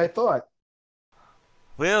better than I thought.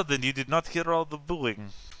 Well, then you did not hear all the booing.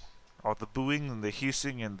 All the booing and the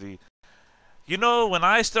hissing and the... You know, when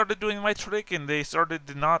I started doing my trick and they started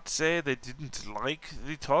to not say they didn't like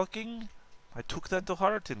the talking, I took that to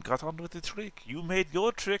heart and got on with the trick. You made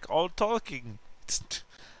your trick all talking.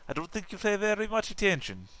 I don't think you pay very much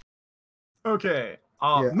attention. Okay.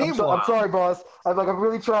 Yeah, Meanwhile, I'm sorry, boss. I'm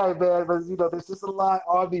really trying, man, but there's just a lot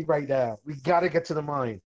on me right now. We gotta get to the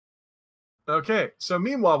mine. Okay, so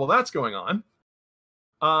meanwhile, while that's going on,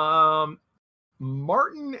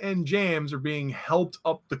 Martin and James are being helped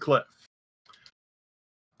up the cliff.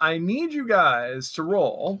 I need you guys to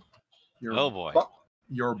roll your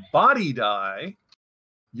your body die,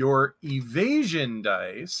 your evasion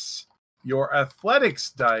dice, your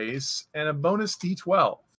athletics dice, and a bonus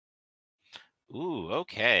d12. Ooh,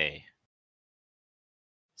 okay.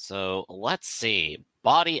 So let's see.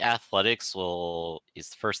 Body athletics is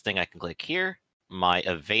the first thing I can click here. My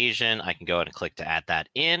evasion, I can go ahead and click to add that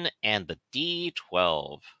in, and the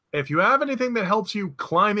D12. If you have anything that helps you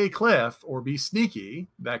climb a cliff or be sneaky,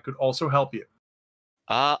 that could also help you.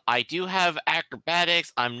 I do have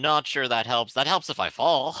acrobatics. I'm not sure that helps. That helps if I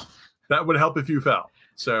fall. That would help if you fell.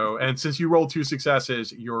 So, and since you rolled 2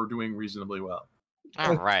 successes, you're doing reasonably well.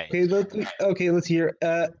 All right. Okay, let's hear.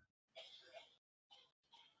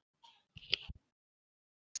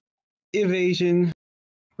 Evasion.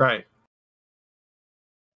 Right.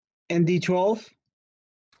 And D12.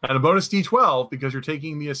 And a bonus d12 because you're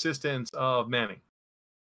taking the assistance of Manny.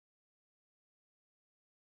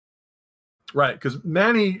 Right, because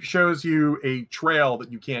Manny shows you a trail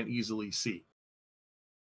that you can't easily see.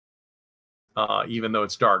 Even though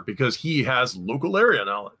it's dark, because he has local area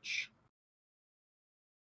knowledge.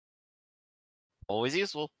 Always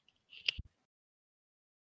useful.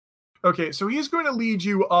 Okay, so he's going to lead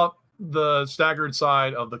you up the staggered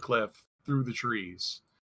side of the cliff through the trees.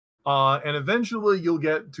 And eventually you'll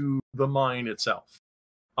get to the mine itself.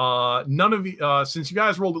 None of you, since you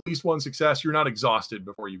guys rolled at least 1 success, you're not exhausted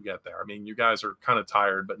before you get there. I mean, you guys are kind of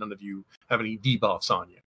tired, but none of you have any debuffs on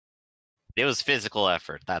you. It was physical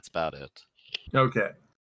effort. That's about it. Okay.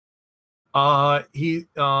 And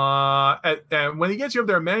when he gets you up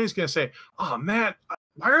there, Manny's going to say, "Oh, Matt,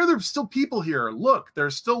 why are there still people here? Look,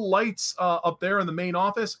 there's still lights up there in the main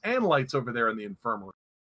office and lights over there in the infirmary.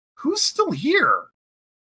 Who's still here?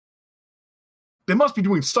 They must be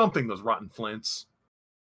doing something, those rotten flints."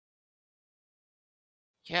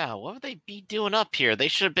 Yeah, what would they be doing up here? They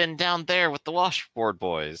should have been down there with the washboard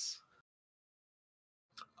boys.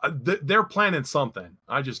 They're planning something.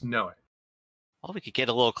 I just know it. Well, we could get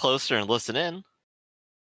a little closer and listen in.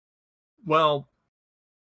 Well,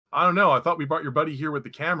 I don't know. I thought we brought your buddy here with the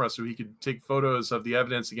camera so he could take photos of the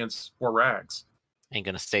evidence against poor Rags. Ain't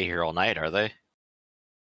gonna stay here all night, are they?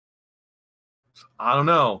 I don't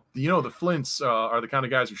know. You know, the Flints are the kind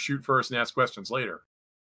of guys who shoot first and ask questions later.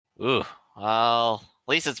 Ooh, well,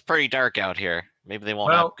 at least it's pretty dark out here. Maybe they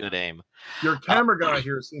won't have good aim. Your camera guy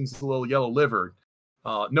here seems a little yellow-livered.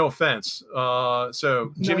 No offense.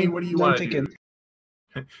 So, Jimmy, what do you want to do?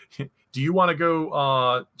 Do you want to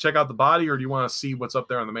go check out the body, or do you want to see what's up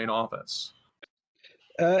there in the main office?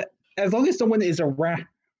 As long as someone is around.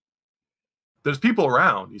 There's people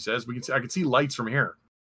around, he says. I can see lights from here.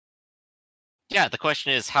 Yeah, the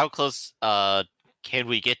question is, how close can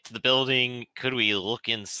we get to the building? Could we look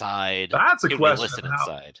inside? That's a Could question. We listen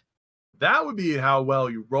inside? That would be how well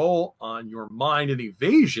you roll on your mind and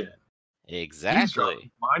evasion.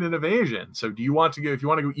 Exactly. Mind and evasion. So do you want to go, if you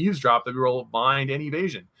want to go eavesdrop, then we roll mind and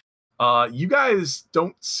evasion. You guys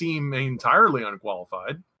don't seem entirely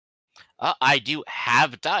unqualified. I do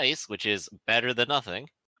have dice, which is better than nothing.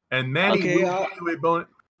 And Manny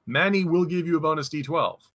will give you a bonus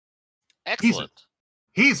D12. Excellent.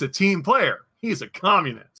 He's a team player. He's a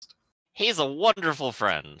communist. He's a wonderful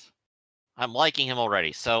friend. I'm liking him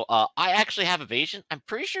already. So I actually have evasion. I'm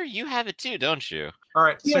pretty sure you have it too, don't you? All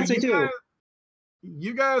right. Yes, so I do.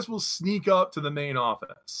 You guys will sneak up to the main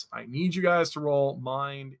office. I need you guys to roll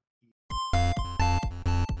mind